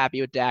happy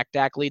with Dak.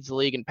 Dak leads the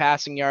league in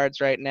passing yards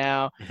right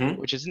now,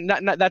 which is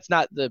not that's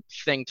not the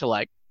thing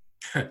to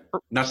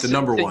not the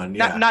number one.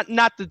 Yeah.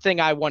 Not the thing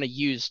I want to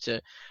use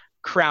to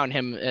crown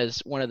him as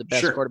one of the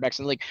best quarterbacks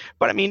in the league.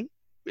 But I mean,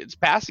 it's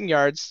passing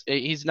yards.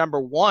 He's number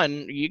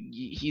 1.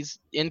 He's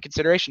in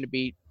consideration to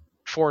be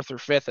 4th or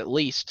 5th at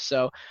least.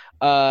 So,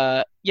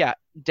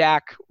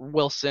 Dak,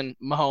 Wilson,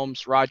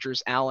 Mahomes,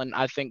 Rodgers, Allen.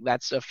 I think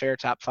that's a fair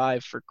top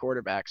 5 for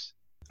quarterbacks.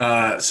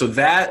 So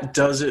that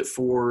does it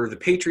for the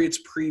Patriots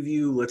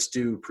preview. Let's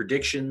do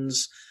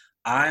predictions.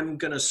 I'm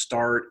going to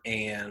start,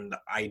 and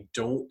I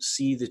don't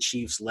see the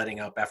Chiefs letting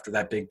up after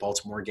that big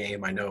Baltimore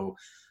game. I know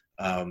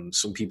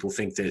some people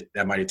think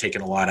that might have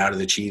taken a lot out of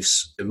the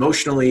Chiefs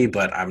emotionally,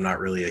 but I'm not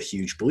really a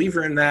huge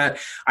believer in that.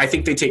 I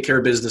think they take care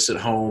of business at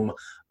home.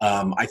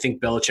 I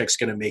think Belichick's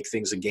going to make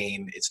things a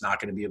game. It's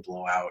not going to be a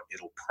blowout.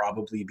 It'll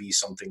probably be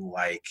something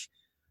like,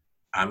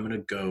 I'm going to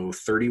go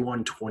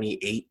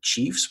 31-28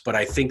 Chiefs, but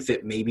I think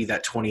that maybe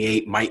that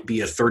 28 might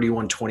be a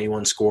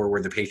 31-21 score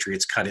where the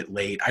Patriots cut it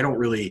late. I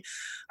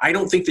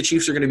don't think the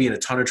Chiefs are going to be in a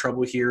ton of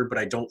trouble here, but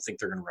I don't think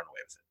they're going to run away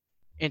with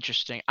it.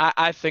 Interesting.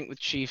 I think the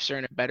Chiefs are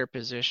in a better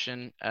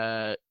position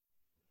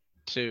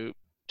to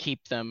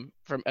keep them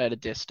from at a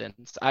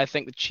distance. I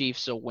think the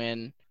Chiefs will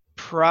win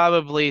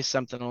probably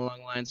something along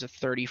the lines of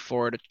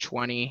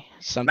 34-20,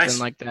 something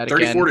like that.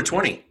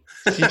 34-20.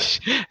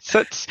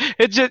 So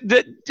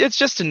it's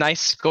just a nice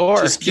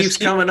score. Just keeps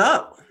coming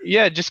up.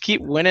 Yeah, just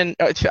keep winning.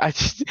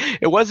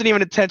 It wasn't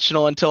even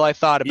intentional until I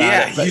thought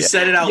about it. Yeah, you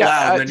said it out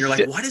loud, and then you're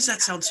like, "Why does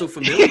that sound so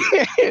familiar?"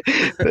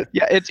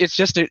 It's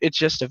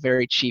just a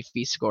very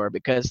Chiefy score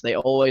because they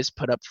always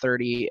put up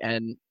 30,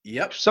 and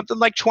something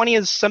like 20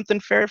 is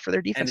something fair for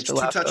their defense. And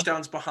it's 2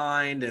 touchdowns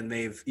behind, and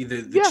they've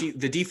either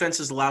the defense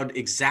has allowed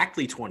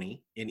exactly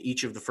 20 in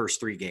each of the first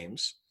 3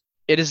 games.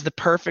 It is the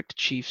perfect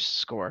Chiefs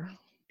score.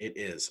 It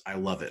is. I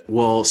love it.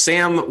 Well,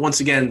 Sam,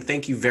 once again,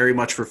 thank you very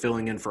much for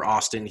filling in for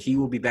Austin. He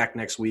will be back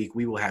next week.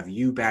 We will have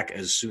you back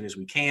as soon as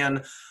we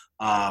can.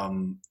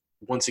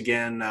 Once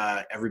again,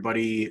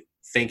 everybody,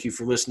 thank you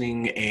for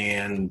listening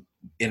and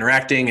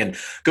interacting. And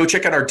go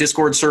check out our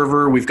Discord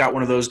server. We've got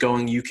one of those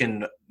going. You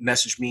can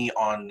message me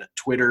on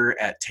Twitter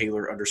at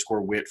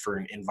Taylor_Witt for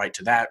an invite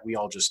to that. We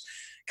all just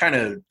kind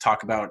of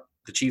talk about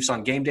the Chiefs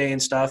on game day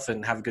and stuff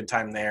and have a good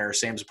time there.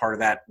 Sam's a part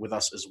of that with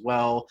us as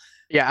well.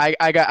 Yeah,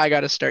 I got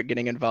to start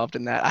getting involved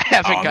in that. I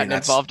haven't gotten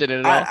involved in it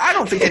at all. I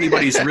don't think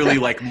anybody's really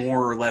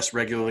more or less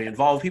regularly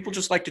involved. People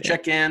just like to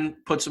check in,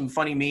 put some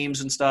funny memes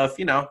and stuff,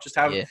 just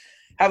have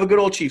a good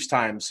old Chiefs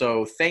time.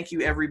 So thank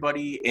you,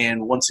 everybody.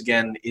 And once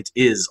again, it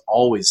is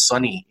always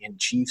sunny in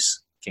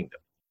Chiefs Kingdom.